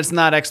 then it's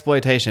not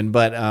exploitation.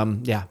 But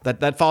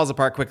that falls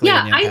apart quickly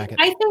when you unpack it.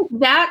 I think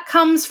that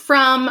comes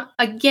from,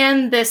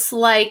 again, this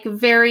like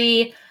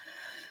very,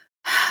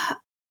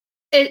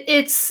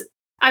 it's,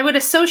 I would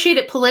associate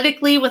it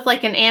politically with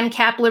like an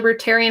ANCAP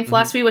libertarian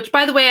philosophy, which,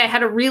 by the way, I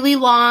had a really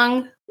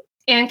long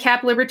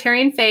ANCAP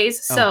libertarian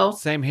phase. So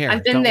same here.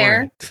 I've been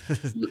there.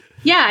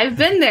 Yeah, I've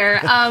been there.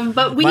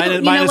 But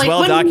mine is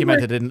well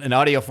documented in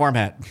audio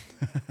format.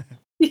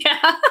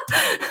 Yeah.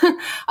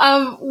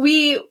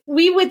 We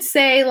would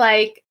say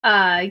like,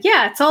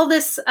 it's all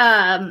this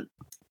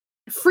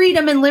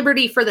freedom and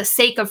liberty for the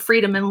sake of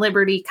freedom and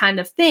liberty kind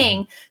of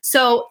thing.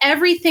 So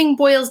everything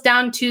boils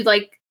down to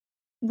like,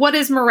 what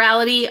is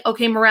morality?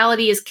 Okay,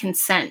 morality is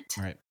consent,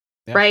 right?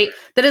 Right?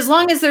 That as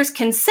long as there's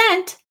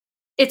consent,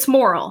 it's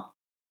moral.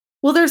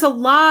 Well, there's a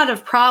lot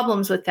of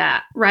problems with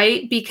that,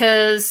 right?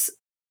 Because,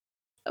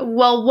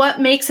 well,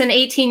 what makes an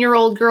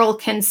 18-year-old girl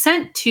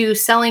consent to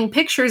selling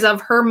pictures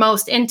of her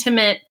most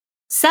intimate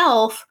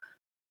self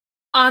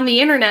on the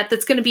internet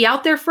that's going to be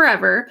out there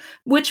forever?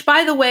 Which,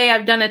 by the way,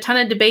 I've done a ton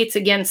of debates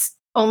against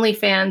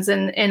OnlyFans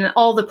and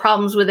all the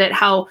problems with it,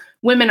 how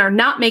women are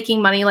not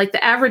making money. Like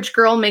the average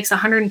girl makes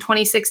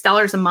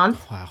 $126 a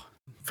month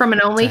from an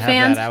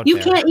OnlyFans. You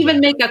can't even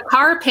make a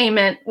car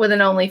payment with an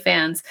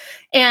OnlyFans.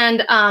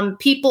 And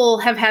people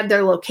have had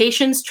their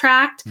locations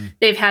tracked.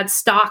 They've had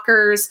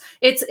stalkers.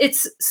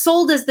 It's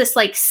sold as this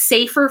like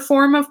safer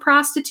form of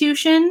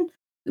prostitution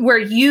where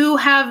you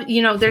have,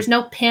 there's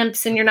no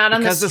pimps and you're not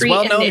on the street.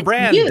 Because this well-known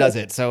brand does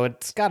it, so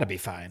it's got to be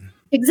fine.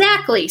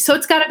 Exactly. So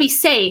it's got to be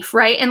safe,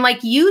 right? And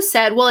like you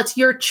said, well, it's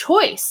your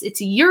choice.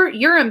 It's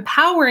you're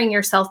empowering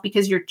yourself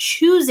because you're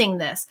choosing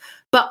this.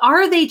 But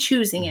are they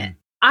choosing it?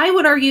 I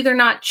would argue they're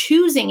not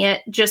choosing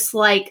it, just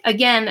like,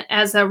 again,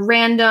 as a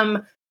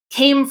random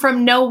came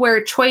from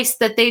nowhere choice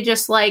that they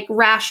just like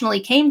rationally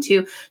came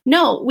to.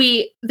 No,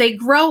 they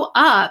grow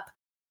up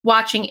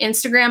watching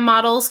Instagram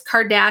models,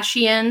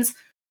 Kardashians,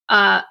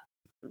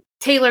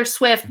 Taylor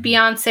Swift,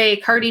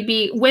 Beyonce, Cardi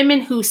B, women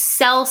who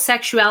sell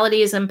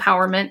sexuality as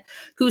empowerment,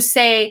 who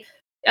say,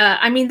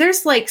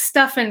 there's like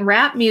stuff in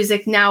rap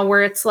music now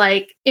where it's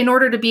like, in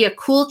order to be a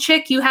cool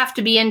chick, you have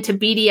to be into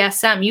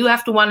BDSM. You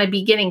have to want to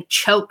be getting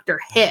choked or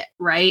hit,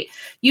 right?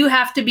 You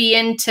have to be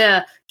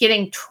into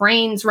getting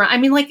trains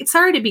run. It's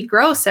sorry to be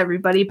gross,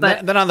 everybody,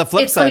 but then on the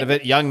flip side of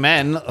it, young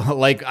men,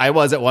 like I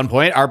was at one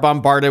point, are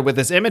bombarded with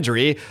this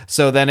imagery.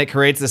 So then it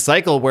creates this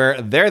cycle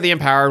where they're the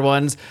empowered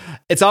ones.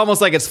 It's almost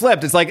like it's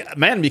flipped. It's like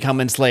men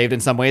become enslaved in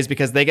some ways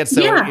because they get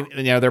so,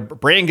 their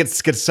brain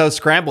gets so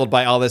scrambled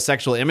by all this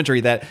sexual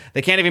imagery that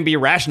they can't even be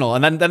rational.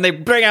 And then they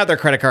bring out their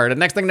credit card. And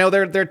next thing you know,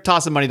 they're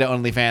tossing money to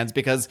OnlyFans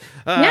because,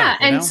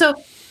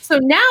 So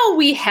now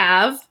we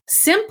have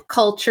simp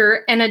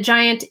culture and a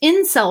giant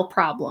incel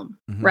problem,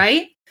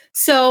 right?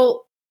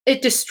 So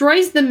it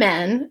destroys the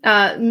men.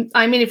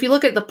 If you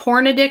look at the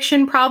porn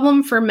addiction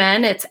problem for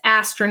men, it's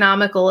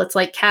astronomical. It's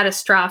like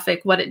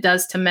catastrophic what it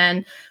does to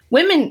men.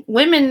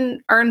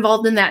 Women are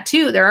involved in that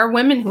too. There are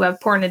women who have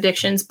porn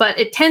addictions, but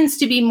it tends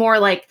to be more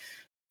like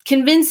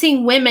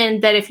convincing women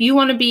that if you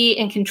want to be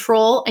in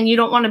control and you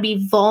don't want to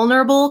be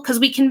vulnerable, because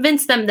we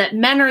convince them that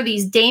men are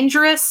these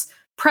dangerous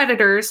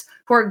predators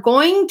who are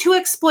going to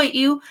exploit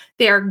you.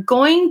 They are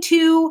going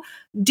to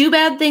do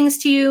bad things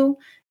to you.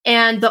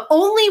 And the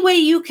only way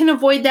you can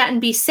avoid that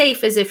and be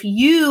safe is if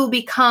you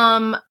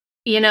become,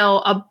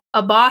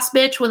 a boss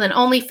bitch with an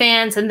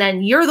OnlyFans, and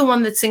then you're the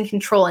one that's in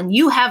control and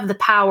you have the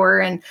power.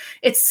 And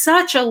it's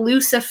such a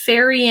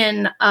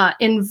Luciferian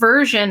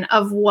inversion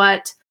of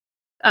what.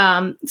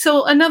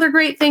 So another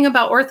great thing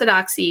about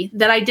Orthodoxy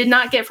that I did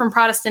not get from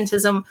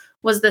Protestantism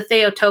was the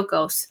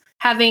Theotokos,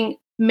 having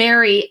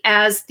Mary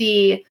as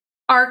the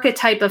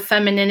archetype of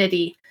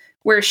femininity,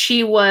 where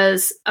she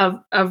was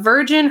a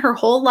virgin her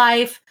whole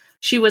life.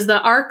 She was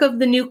the Ark of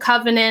the New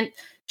Covenant.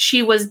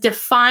 She was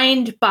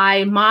defined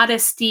by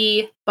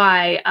modesty,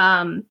 by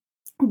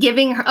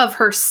giving of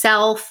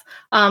herself.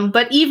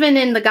 But even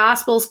in the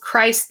Gospels,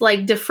 Christ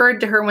like deferred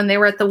to her when they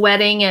were at the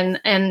wedding,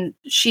 and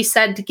she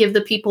said to give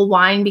the people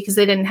wine because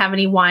they didn't have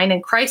any wine.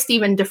 And Christ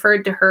even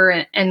deferred to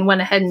her and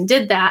went ahead and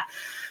did that.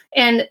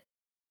 And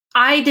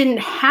I didn't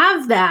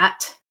have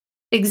that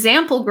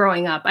example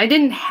growing up. I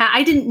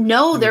didn't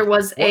know there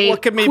was a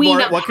what could be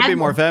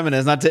more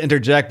feminist, not to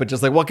interject, but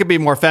just like what could be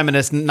more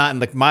feminist, not in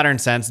the modern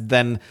sense,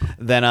 than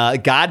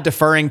God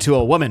deferring to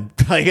a woman?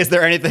 Like, is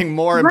there anything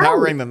more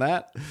empowering than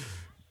that?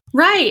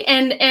 Right.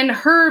 And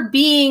her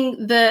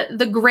being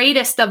the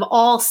greatest of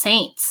all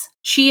saints.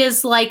 She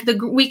is like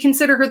we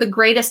consider her the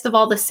greatest of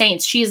all the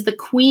saints. She is the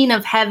queen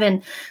of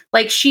heaven.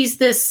 Like, she's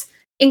this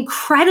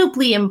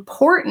incredibly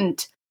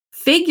important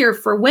figure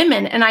for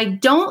women. And I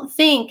don't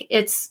think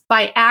it's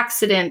by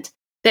accident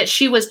that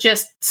she was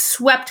just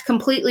swept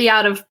completely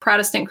out of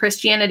Protestant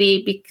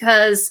Christianity,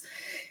 because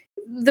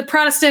the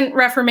Protestant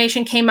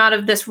Reformation came out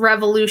of this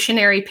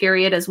revolutionary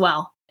period as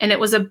well. And it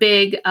was a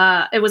big,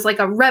 it was like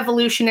a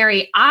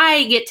revolutionary,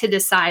 I get to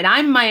decide.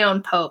 I'm my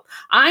own pope.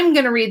 I'm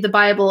going to read the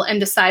Bible and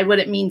decide what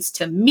it means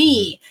to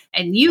me.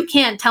 And you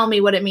can't tell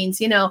me what it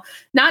means. You know,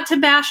 not to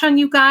bash on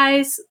you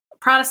guys,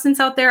 Protestants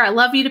out there. I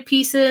love you to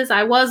pieces.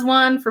 I was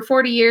one for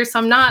 40 years. So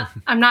I'm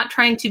not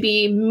trying to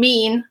be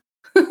mean.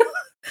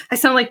 I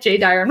sound like Jay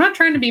Dyer. I'm not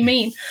trying to be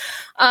mean.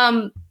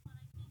 But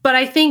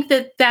I think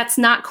that that's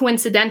not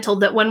coincidental,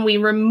 that when we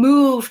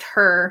removed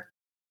her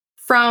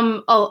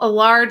from a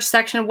large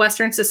section of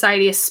Western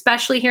society,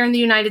 especially here in the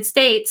United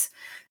States,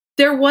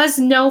 there was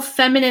no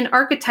feminine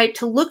archetype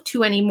to look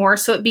to anymore.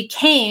 So it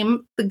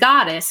became the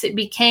goddess. It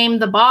became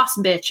the boss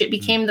bitch. It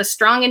became the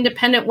strong,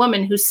 independent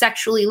woman who's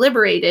sexually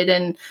liberated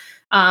and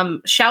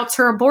shouts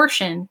her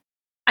abortion.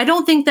 I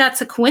don't think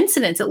that's a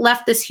coincidence. It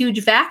left this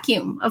huge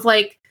vacuum of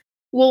like,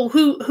 well,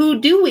 who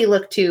do we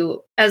look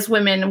to as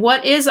women?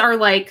 What is our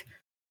like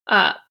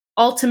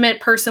ultimate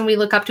person we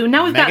look up to? And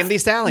now we've Megan got Thee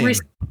Stallion.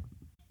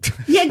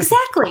 Yeah,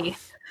 exactly.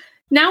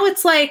 Now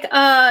it's like,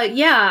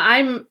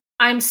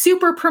 I'm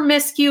super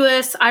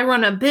promiscuous. I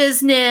run a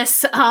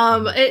business.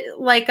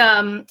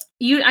 I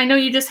know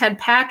you just had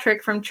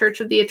Patrick from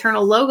Church of the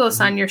Eternal Logos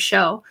on your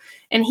show,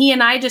 and he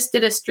and I just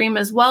did a stream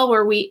as well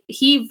where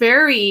he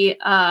very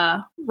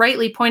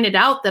rightly pointed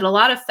out that a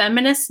lot of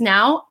feminists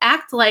now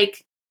act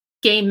like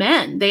gay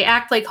men. They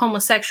act like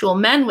homosexual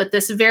men with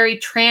this very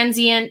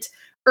transient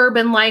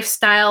urban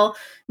lifestyle,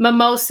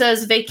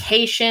 mimosas,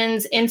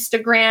 vacations,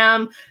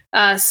 Instagram,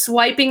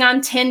 swiping on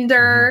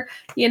Tinder,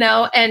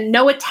 and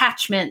no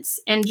attachments,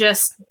 and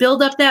just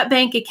build up that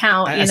bank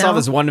account. I saw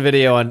this one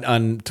video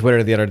on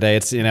Twitter the other day.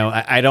 It's,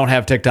 I don't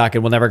have TikTok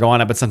and will never go on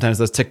it, but sometimes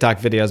those TikTok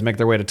videos make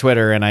their way to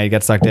Twitter and I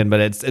get sucked in.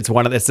 But it's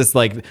this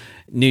like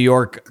New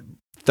York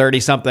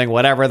 30-something,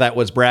 whatever, that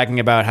was bragging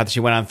about how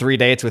she went on 3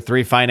 dates with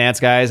 3 finance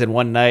guys in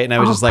one night. And I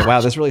was just like, wow,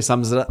 this really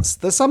sums it up.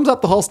 This sums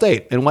up the whole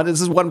state. And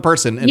this is one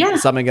person and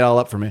summing it all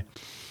up for me.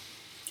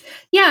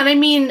 Yeah. And I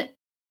mean,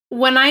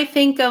 when I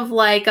think of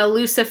like a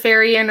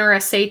Luciferian or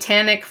a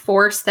satanic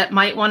force that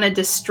might want to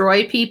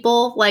destroy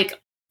people, like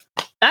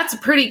that's a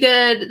pretty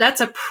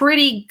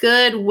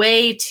good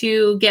way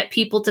to get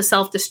people to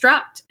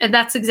self-destruct. And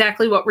that's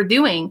exactly what we're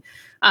doing.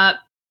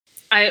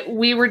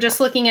 We were just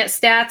looking at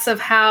stats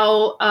of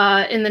how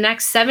in the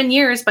next 7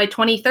 years, by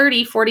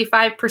 2030,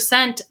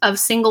 45% of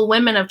single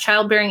women of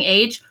childbearing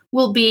age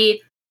will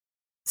be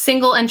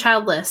single and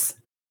childless.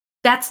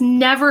 That's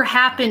never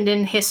happened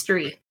in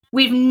history.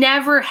 We've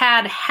never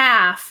had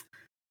half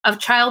of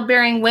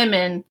childbearing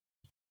women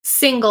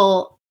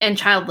single and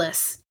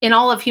childless in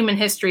all of human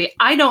history.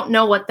 I don't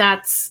know what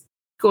that's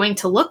going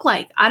to look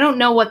like. I don't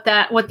know what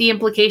the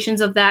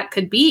implications of that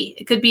could be.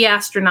 It could be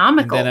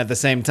astronomical. And then at the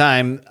same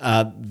time,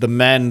 the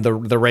men, the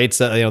rates,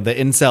 the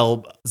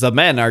incel, the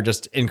men are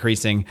just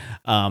increasing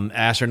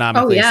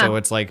astronomically. Oh, yeah. So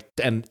it's like,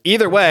 and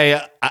either way,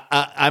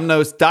 I'm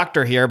no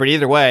doctor here, but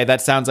either way,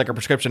 that sounds like a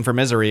prescription for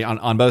misery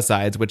on both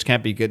sides, which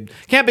can't be good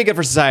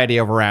for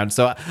society over around.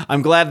 So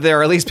I'm glad there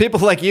are at least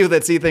people like you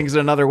that see things in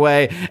another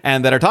way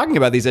and that are talking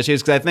about these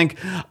issues. Because I think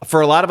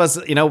for a lot of us,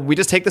 we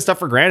just take this stuff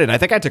for granted. I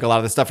think I took a lot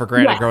of this stuff for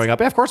granted growing up.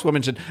 Yeah, of course,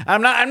 women should.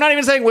 I'm not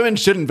even saying women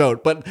shouldn't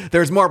vote, but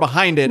there's more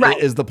behind it. Right.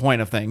 Is the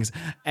point of things.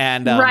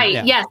 And right,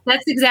 yeah. Yes,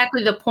 that's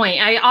exactly the point.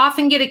 I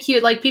often get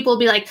accused, like people will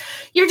be like,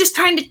 "You're just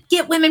trying to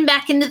get women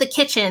back into the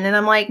kitchen," and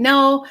I'm like,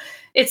 "No,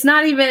 it's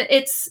not even.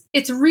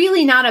 It's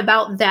really not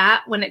about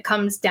that when it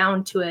comes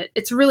down to it.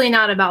 It's really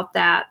not about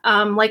that."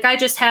 Like I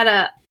just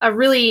had a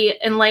really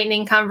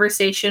enlightening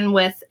conversation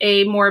with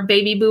a more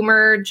baby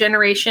boomer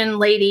generation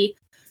lady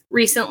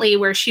recently,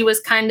 where she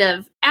was kind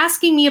of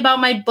asking me about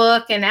my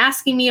book and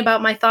asking me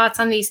about my thoughts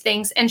on these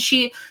things. And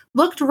she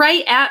looked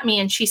right at me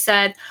and she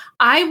said,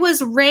 I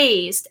was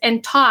raised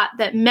and taught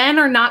that men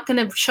are not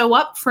going to show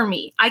up for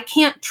me. I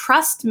can't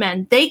trust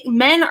men.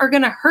 Men are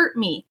going to hurt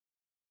me.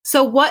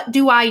 So what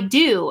do I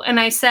do? And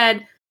I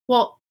said,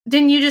 well,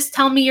 didn't you just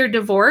tell me you're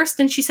divorced?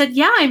 And she said,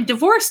 yeah, I'm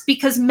divorced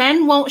because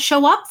men won't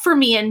show up for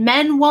me and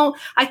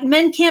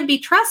men can't be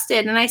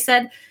trusted. And I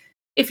said,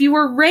 if you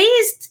were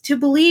raised to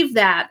believe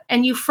that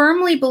and you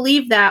firmly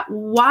believe that,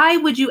 why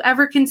would you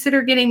ever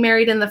consider getting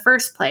married in the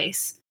first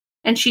place?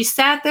 And she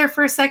sat there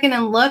for a second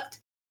and looked,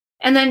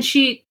 and then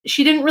she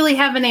didn't really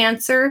have an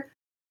answer.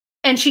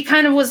 And she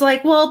kind of was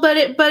like, well, but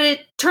it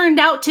turned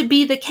out to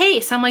be the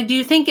case. I'm like, do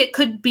you think it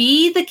could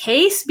be the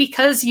case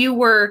because you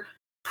were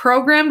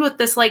programmed with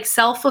this like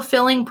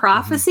self-fulfilling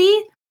prophecy?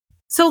 Mm-hmm.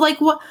 So like,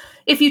 what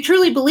if you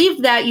truly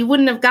believed that, you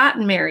wouldn't have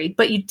gotten married,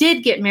 but you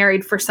did get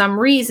married for some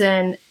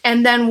reason.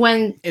 And then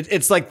when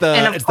it's like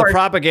the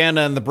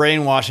propaganda and the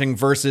brainwashing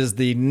versus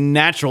the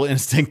natural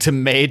instinct to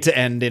mate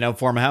and,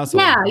 form a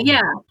household.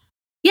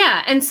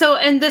 Yeah.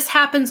 And this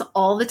happens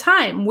all the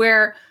time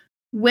where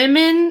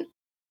women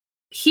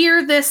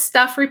hear this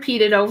stuff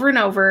repeated over and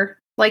over,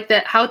 like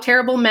that how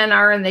terrible men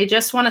are and they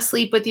just want to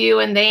sleep with you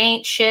and they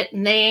ain't shit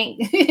and they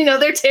ain't,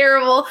 they're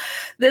terrible.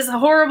 This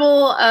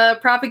horrible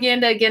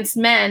propaganda against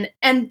men.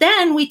 And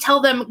then we tell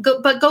them,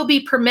 go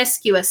be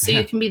promiscuous so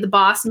you can be the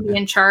boss and be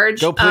in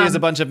charge. Go please a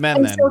bunch of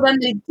men then. So then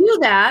they do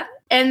that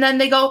and then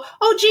they go,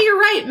 oh, gee, you're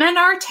right. Men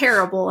are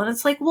terrible. And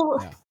it's like,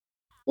 well,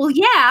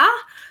 yeah.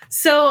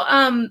 So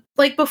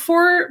like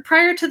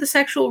prior to the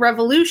sexual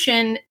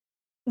revolution,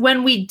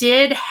 when we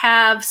did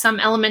have some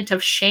element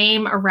of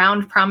shame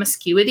around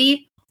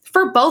promiscuity,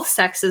 for both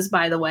sexes,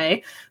 by the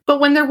way, but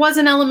when there was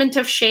an element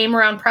of shame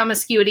around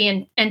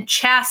promiscuity and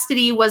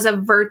chastity was a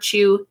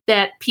virtue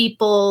that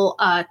people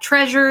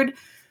treasured,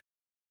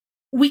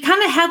 we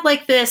kind of had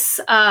like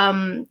this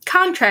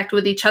contract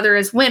with each other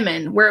as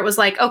women where it was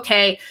like,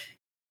 okay,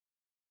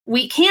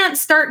 we can't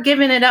start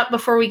giving it up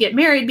before we get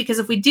married, because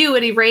if we do,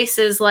 it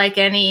erases like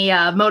any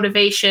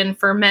motivation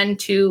for men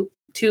to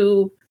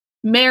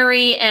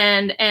marry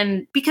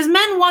and because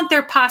men want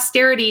their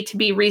posterity to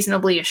be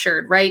reasonably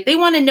assured, right? They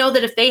want to know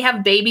that if they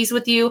have babies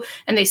with you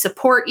and they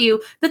support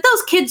you, that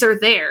those kids are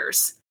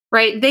theirs,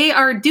 right? They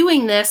are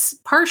doing this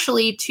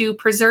partially to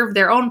preserve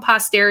their own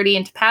posterity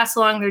and to pass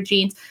along their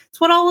genes.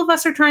 It's what all of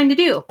us are trying to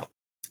do.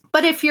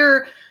 But if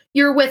you're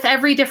with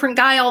every different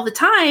guy all the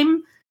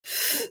time,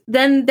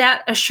 then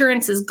that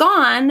assurance is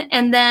gone.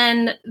 And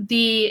then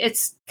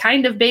it's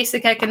kind of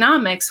basic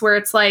economics where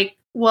it's like,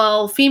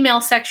 well, female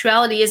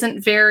sexuality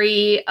isn't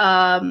very,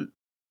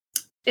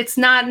 it's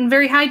not in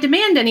very high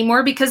demand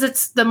anymore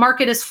because the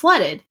market is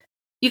flooded.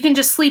 You can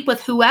just sleep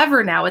with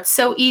whoever now. It's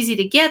so easy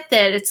to get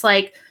that it's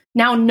like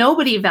now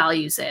nobody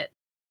values it.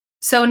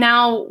 So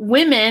now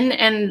women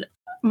and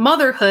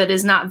motherhood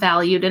is not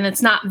valued and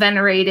it's not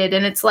venerated.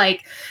 And it's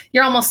like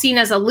you're almost seen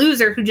as a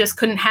loser who just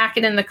couldn't hack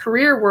it in the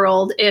career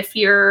world if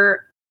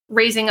you're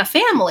raising a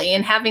family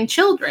and having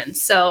children.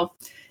 So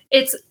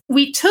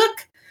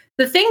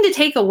the thing to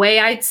take away,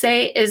 I'd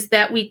say, is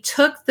that we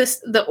took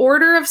the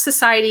order of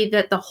society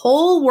that the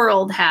whole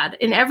world had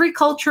in every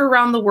culture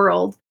around the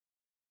world.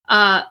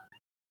 And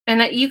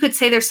you could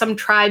say there's some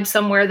tribe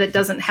somewhere that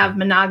doesn't have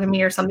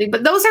monogamy or something,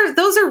 but those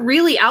are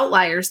really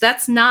outliers.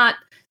 That's not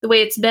the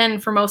way it's been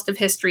for most of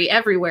history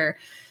everywhere.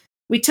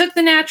 We took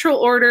the natural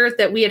order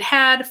that we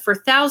had for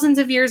thousands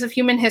of years of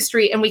human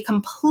history and we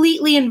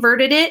completely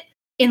inverted it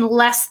in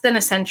less than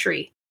a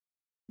century.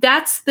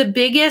 That's the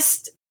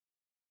biggest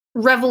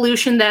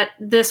revolution that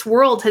this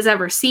world has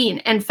ever seen,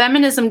 and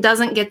feminism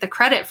doesn't get the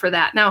credit for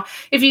that. Now,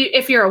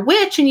 if you're a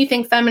witch and you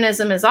think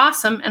feminism is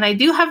awesome, and I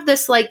do have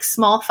this like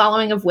small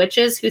following of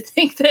witches who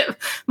think that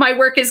my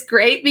work is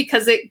great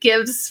because it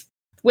gives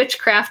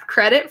witchcraft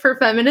credit for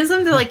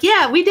feminism, they're like,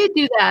 yeah, we did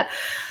do that.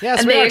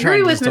 Yes, and they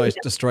agree with me.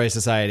 Destroy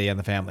society and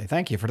the family.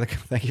 Thank you for they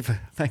do.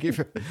 Thank you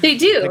for the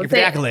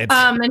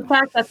accolades. In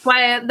fact,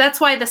 that's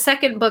why the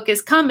second book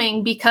is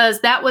coming, because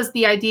that was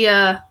the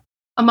idea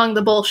among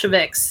the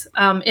Bolsheviks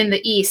in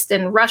the East.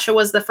 And Russia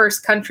was the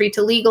first country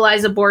to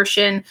legalize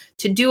abortion,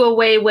 to do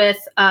away with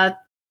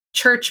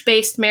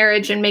church-based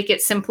marriage and make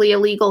it simply a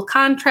legal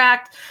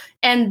contract.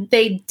 And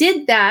they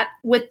did that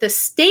with the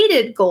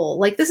stated goal,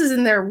 like this is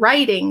in their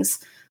writings,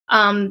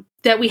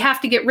 that we have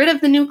to get rid of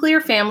the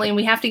nuclear family and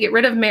we have to get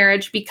rid of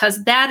marriage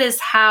because that is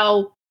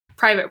how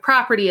private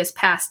property is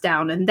passed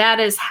down. And that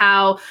is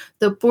how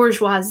the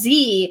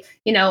bourgeoisie,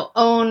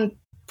 own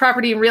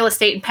property and real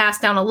estate and pass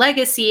down a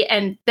legacy,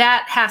 and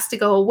that has to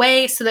go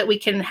away so that we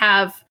can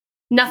have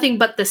nothing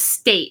but the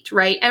state,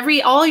 right?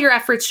 All your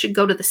efforts should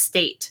go to the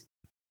state.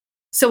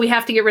 So we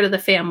have to get rid of the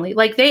family.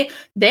 Like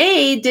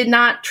they did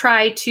not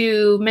try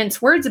to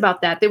mince words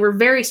about that. They were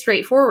very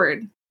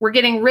straightforward. We're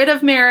getting rid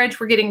of marriage.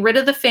 We're getting rid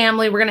of the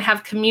family. We're going to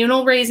have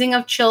communal raising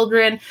of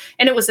children.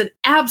 And it was an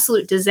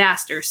absolute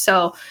disaster.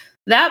 So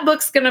that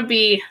book's going to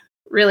be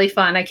really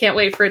fun. I can't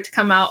wait for it to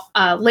come out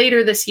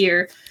later this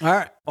year. All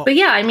right. Well, but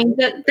yeah, I mean,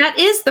 that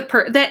is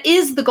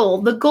the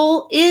goal. The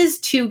goal is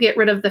to get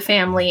rid of the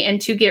family and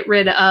to get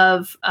rid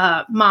of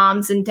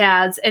moms and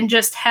dads and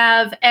just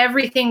have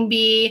everything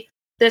be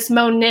this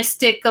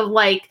monistic of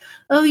like,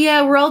 oh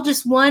yeah, we're all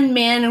just one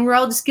man and we're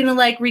all just going to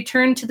like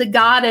return to the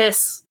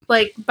goddess,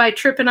 like by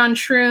tripping on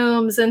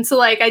shrooms. And so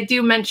like, I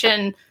do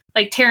mention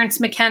like Terrence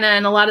McKenna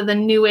and a lot of the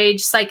new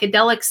age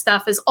psychedelic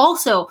stuff is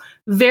also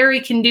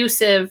very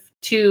conducive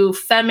to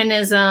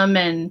feminism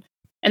and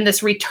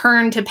this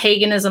return to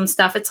paganism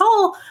stuff. It's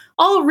all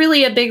all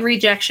really a big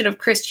rejection of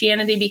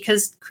Christianity,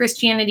 because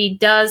Christianity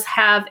does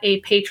have a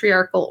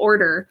patriarchal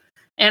order.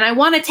 And I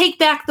want to take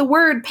back the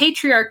word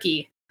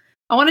patriarchy.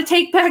 I want to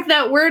take back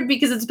that word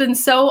because it's been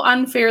so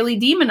unfairly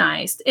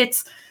demonized.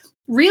 It's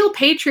real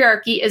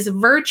patriarchy is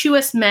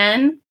virtuous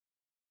men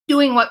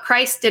doing what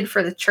Christ did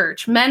for the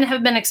church. Men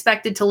have been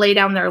expected to lay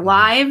down their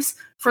lives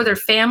for their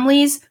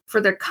families,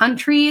 for their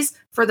countries,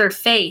 for their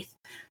faith.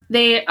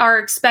 They are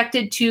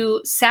expected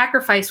to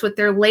sacrifice with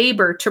their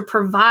labor to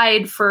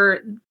provide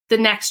for the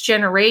next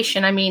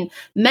generation. I mean,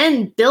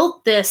 men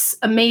built this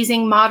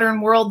amazing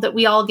modern world that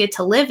we all get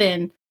to live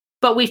in,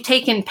 but we've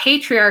taken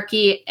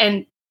patriarchy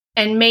and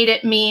made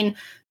it mean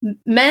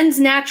men's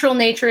natural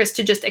nature is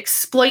to just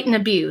exploit and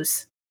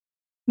abuse.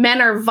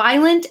 Men are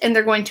violent and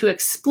they're going to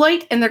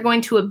exploit and they're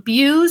going to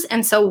abuse.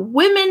 And so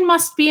women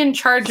must be in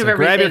charge of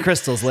everything. Grab your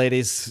crystals,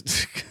 ladies.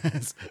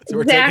 So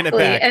we're taking it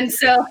back. And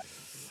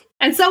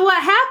so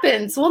what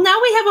happens? Well, now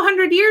we have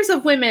 100 years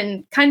of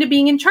women kind of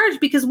being in charge,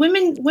 because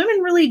women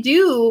really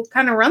do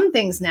kind of run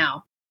things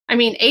now. I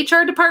mean,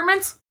 HR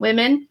departments,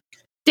 women,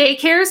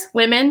 daycares,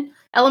 women,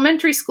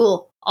 elementary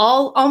school,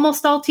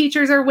 almost all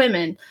teachers are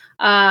women.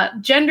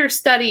 Gender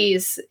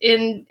studies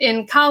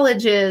in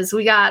colleges,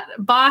 we got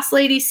boss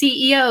lady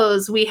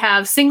CEOs, we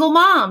have single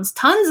moms,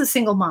 tons of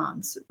single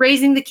moms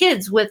raising the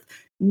kids with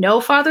no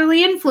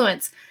fatherly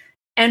influence.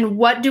 And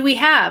what do we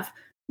have?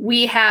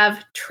 We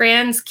have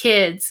trans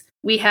kids.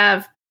 We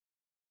have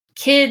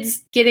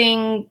kids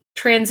getting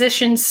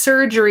transition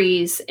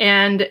surgeries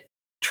and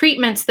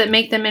treatments that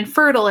make them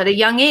infertile at a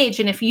young age.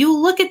 And if you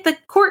look at the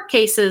court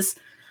cases,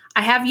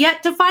 I have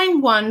yet to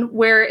find one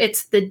where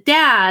it's the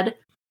dad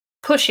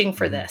pushing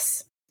for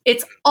this.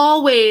 It's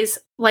always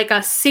like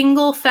a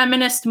single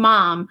feminist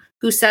mom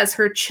who says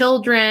her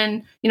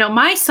children,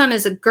 my son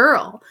is a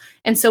girl,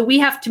 and so we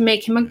have to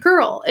make him a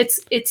girl.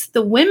 It's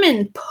the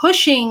women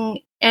pushing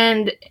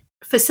and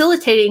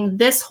facilitating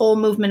this whole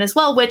movement as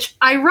well, which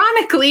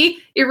ironically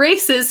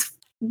erases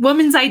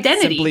woman's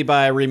identity. Simply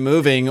by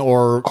removing,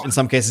 or in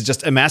some cases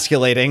just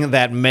emasculating,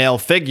 that male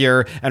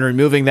figure and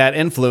removing that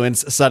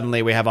influence,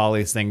 suddenly we have all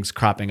these things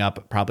cropping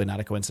up. Probably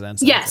not a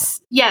coincidence.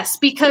 Yes,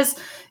 because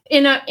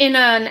in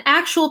an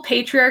actual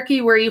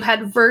patriarchy where you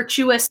had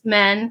virtuous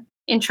men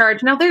in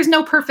charge, now there's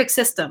no perfect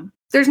system.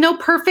 There's no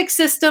perfect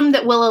system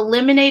that will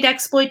eliminate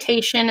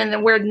exploitation and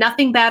then where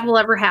nothing bad will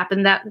ever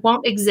happen. That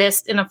won't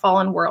exist in a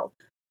fallen world.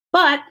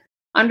 But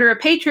under a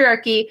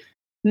patriarchy,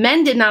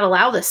 men did not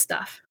allow this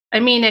stuff. I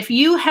mean, if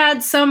you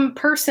had some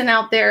person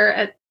out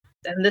there,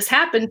 and this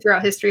happened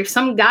throughout history, if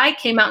some guy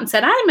came out and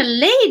said, I'm a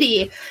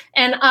lady,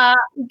 and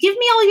give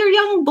me all your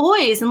young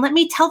boys and let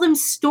me tell them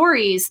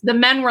stories, the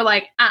men were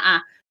like,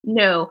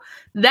 no,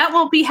 that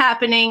won't be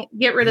happening.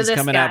 Get rid of this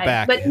coming guy. Out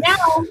back. But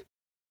now,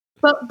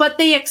 but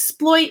they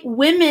exploit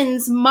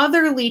women's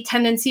motherly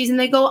tendencies, and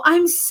they go,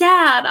 I'm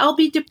sad, I'll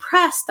be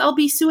depressed, I'll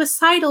be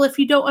suicidal if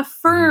you don't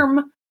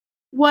affirm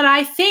what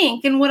I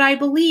think and what I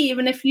believe.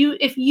 And if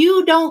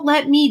you don't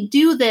let me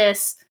do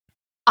this,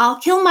 I'll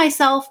kill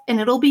myself and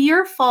it'll be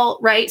your fault,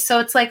 right? So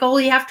it's like,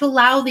 we have to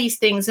allow these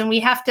things, and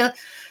we have to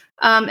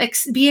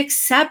be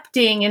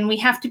accepting, and we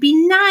have to be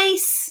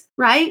nice,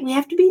 right? We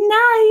have to be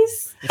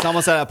nice. It's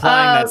almost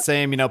applying that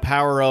same,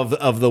 power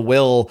of the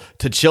will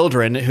to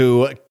children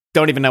who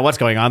don't even know what's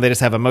going on. They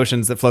just have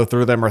emotions that flow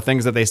through them, or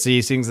things that they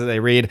see, things that they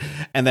read.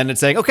 And then it's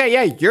saying, okay,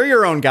 yeah, you're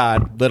your own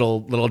God,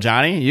 little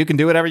Johnny. You can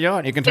do whatever you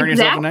want. You can turn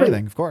yourself into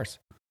anything, of course.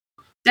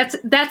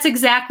 That's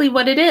exactly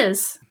what it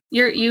is.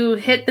 You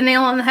hit the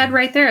nail on the head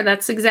right there.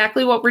 That's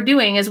exactly what we're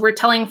doing, is we're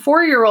telling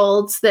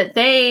 4-year-olds that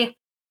they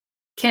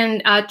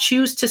can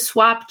choose to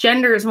swap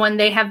genders when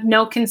they have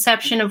no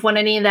conception of what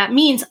any of that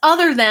means,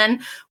 other than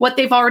what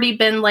they've already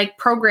been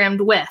programmed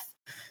with.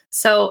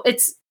 So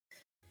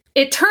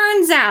it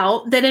turns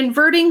out that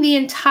inverting the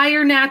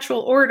entire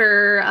natural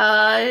order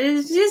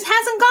just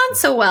hasn't gone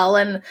so well.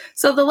 And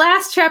so the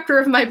last chapter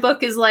of my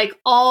book is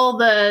all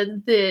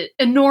the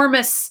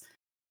enormous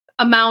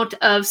amount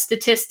of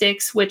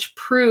statistics which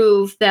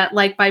prove that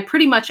by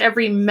pretty much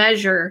every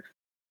measure,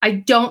 I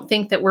don't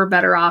think that we're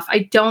better off.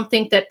 I don't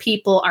think that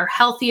people are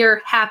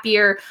healthier,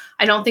 happier.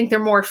 I don't think they're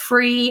more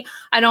free.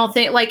 I don't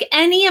think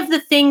any of the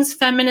things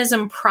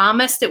feminism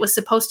promised it was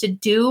supposed to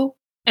do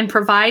and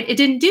provide, it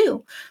didn't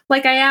do. I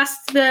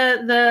asked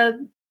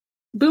the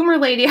boomer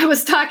lady I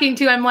was talking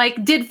to, I'm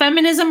like, did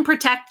feminism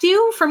protect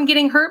you from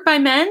getting hurt by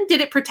men?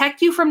 Did it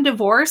protect you from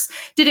divorce?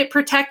 Did it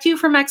protect you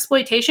from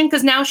exploitation?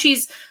 Because now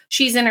she's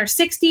in her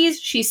 60s,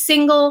 she's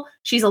single,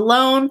 she's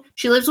alone,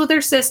 she lives with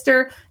her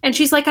sister, and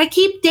she's like, I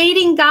keep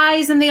dating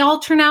guys and they all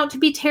turn out to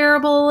be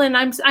terrible, and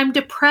I'm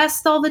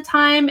depressed all the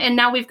time. And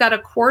now we've got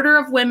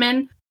 1/4 of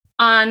women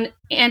on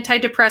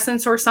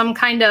antidepressants or some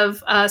kind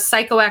of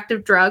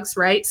psychoactive drugs,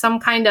 right?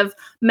 Some kind of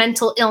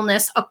mental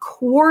illness.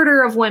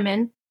 1/4 of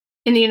women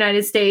in the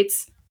United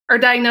States are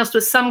diagnosed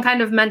with some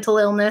kind of mental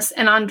illness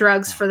and on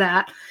drugs for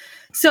that.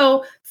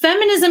 So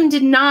feminism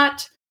did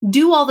not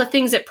do all the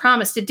things it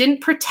promised. It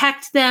didn't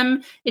protect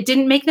them. It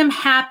didn't make them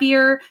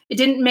happier. It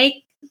didn't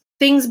make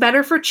things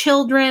better for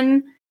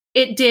children.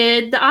 it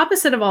did the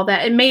opposite of all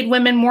that. It made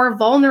women more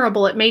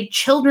vulnerable. It made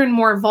children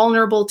more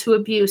vulnerable to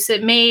abuse.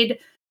 It made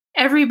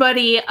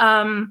everybody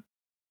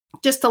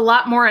just a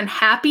lot more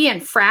unhappy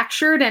and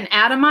fractured and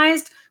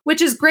atomized,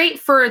 which is great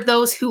for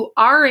those who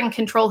are in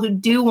control, who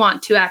do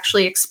want to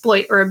actually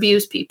exploit or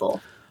abuse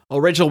people. Well,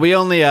 Rachel, we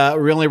only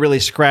really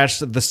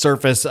scratched the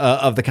surface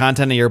of the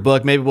content of your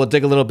book. Maybe we'll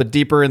dig a little bit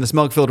deeper in the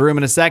smoke-filled room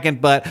in a second.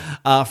 But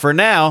for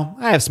now,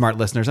 I have smart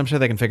listeners. I'm sure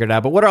they can figure it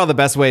out. But what are all the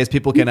best ways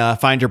people can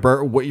find your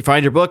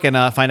book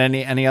and find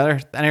any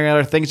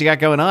other things you got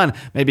going on?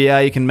 Maybe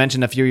you can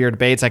mention a few of your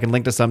debates. I can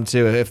link to some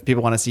too if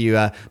people want to see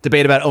you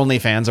debate about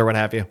OnlyFans or what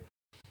have you.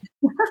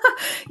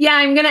 Yeah,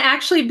 I'm going to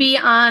actually be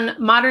on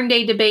Modern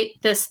Day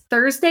Debate this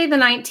Thursday, the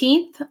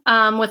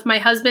 19th, with my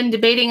husband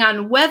debating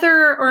on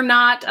whether or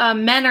not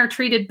men are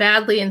treated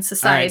badly in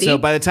society. All right, so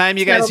by the time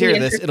you guys hear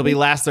this, it'll be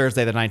last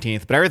Thursday, the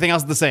 19th, but everything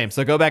else is the same.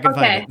 So go back and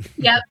find it.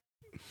 Yep.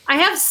 I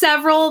have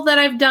several that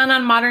I've done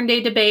on Modern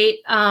Day Debate.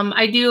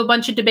 I do a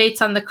bunch of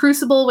debates on The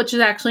Crucible, which is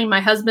actually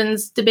my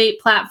husband's debate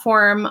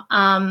platform.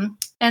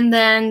 And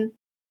then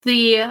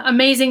the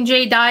amazing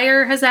Jay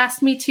Dyer has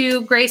asked me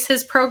to grace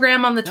his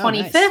program on the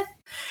 25th. Nice.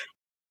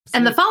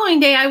 And the following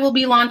day, I will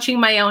be launching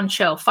my own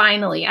show.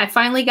 Finally, I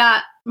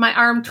got my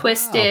arm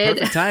twisted.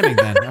 Perfect timing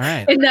then. All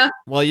right.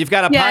 Well, you've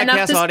got a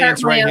podcast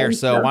audience right here.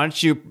 So why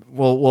don't you?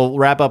 We'll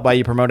wrap up by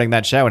you promoting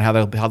that show and how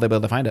they'll be able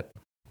to find it.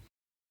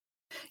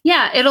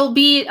 Yeah, it'll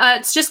be.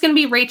 It's just going to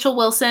be Rachel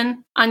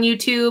Wilson on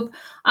YouTube.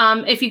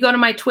 If you go to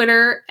my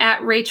Twitter at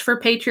Rach for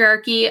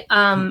Patriarchy,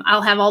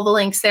 I'll have all the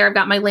links there. I've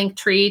got my link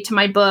tree to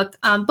my book.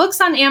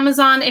 Books on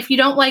Amazon. If you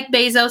don't like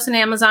Bezos and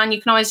Amazon,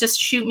 you can always just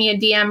shoot me a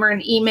DM or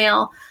an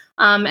email.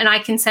 And I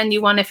can send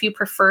you one if you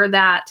prefer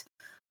that.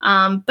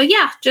 But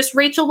yeah, just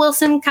Rachel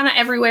Wilson kind of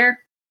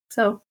everywhere.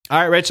 So. All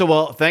right, Rachel.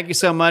 Well, thank you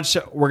so much.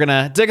 We're going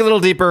to dig a little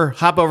deeper,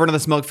 hop over to the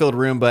smoke-filled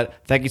room, but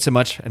thank you so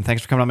much. And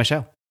thanks for coming on my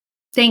show.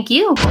 Thank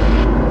you.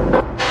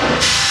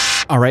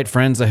 All right,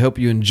 friends, I hope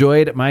you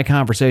enjoyed my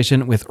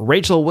conversation with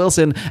Rachel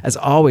Wilson. As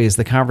always,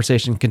 the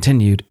conversation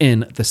continued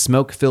in the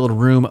Smoke-Filled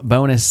Room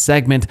bonus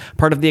segment,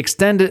 part of the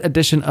extended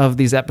edition of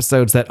these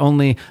episodes that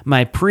only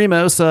my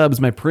primo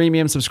subs, my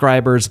premium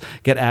subscribers,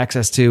 get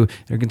access to.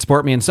 You can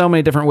support me in so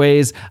many different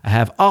ways. I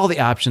have all the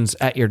options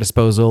at your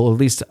disposal, at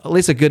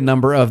least a good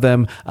number of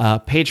them.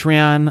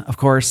 Patreon, of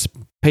course,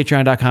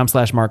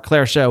 Patreon.com/Mark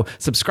Claire Show.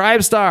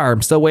 Subscribe star.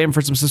 I'm still waiting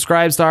for some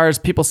subscribe stars.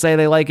 People say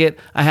they like it.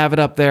 I have it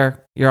up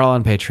there. You're all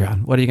on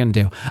Patreon. What are you going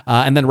to do?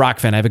 And then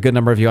Rockfin. I have a good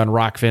number of you on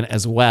Rockfin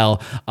as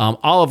well.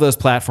 All of those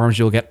platforms,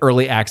 you'll get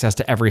early access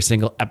to every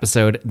single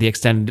episode, the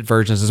extended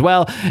versions as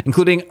well,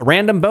 including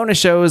random bonus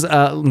shows,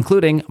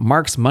 including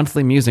Mark's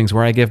Monthly Musings,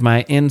 where I give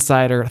my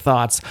insider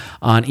thoughts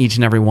on each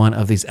and every one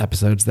of these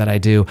episodes that I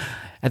do.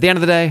 At the end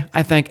of the day,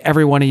 I thank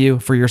every one of you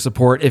for your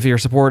support. If your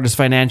support is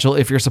financial,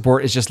 if your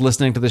support is just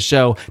listening to the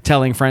show,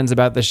 telling friends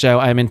about the show,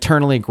 I'm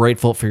internally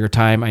grateful for your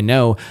time. I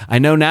know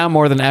now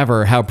more than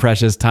ever how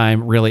precious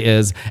time really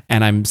is,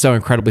 and I'm so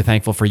incredibly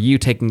thankful for you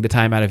taking the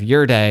time out of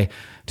your day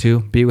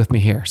to be with me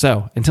here.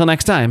 So until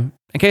next time,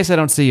 in case I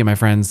don't see you, my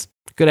friends,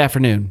 good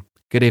afternoon,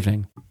 good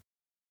evening,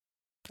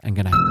 and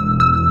good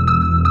night.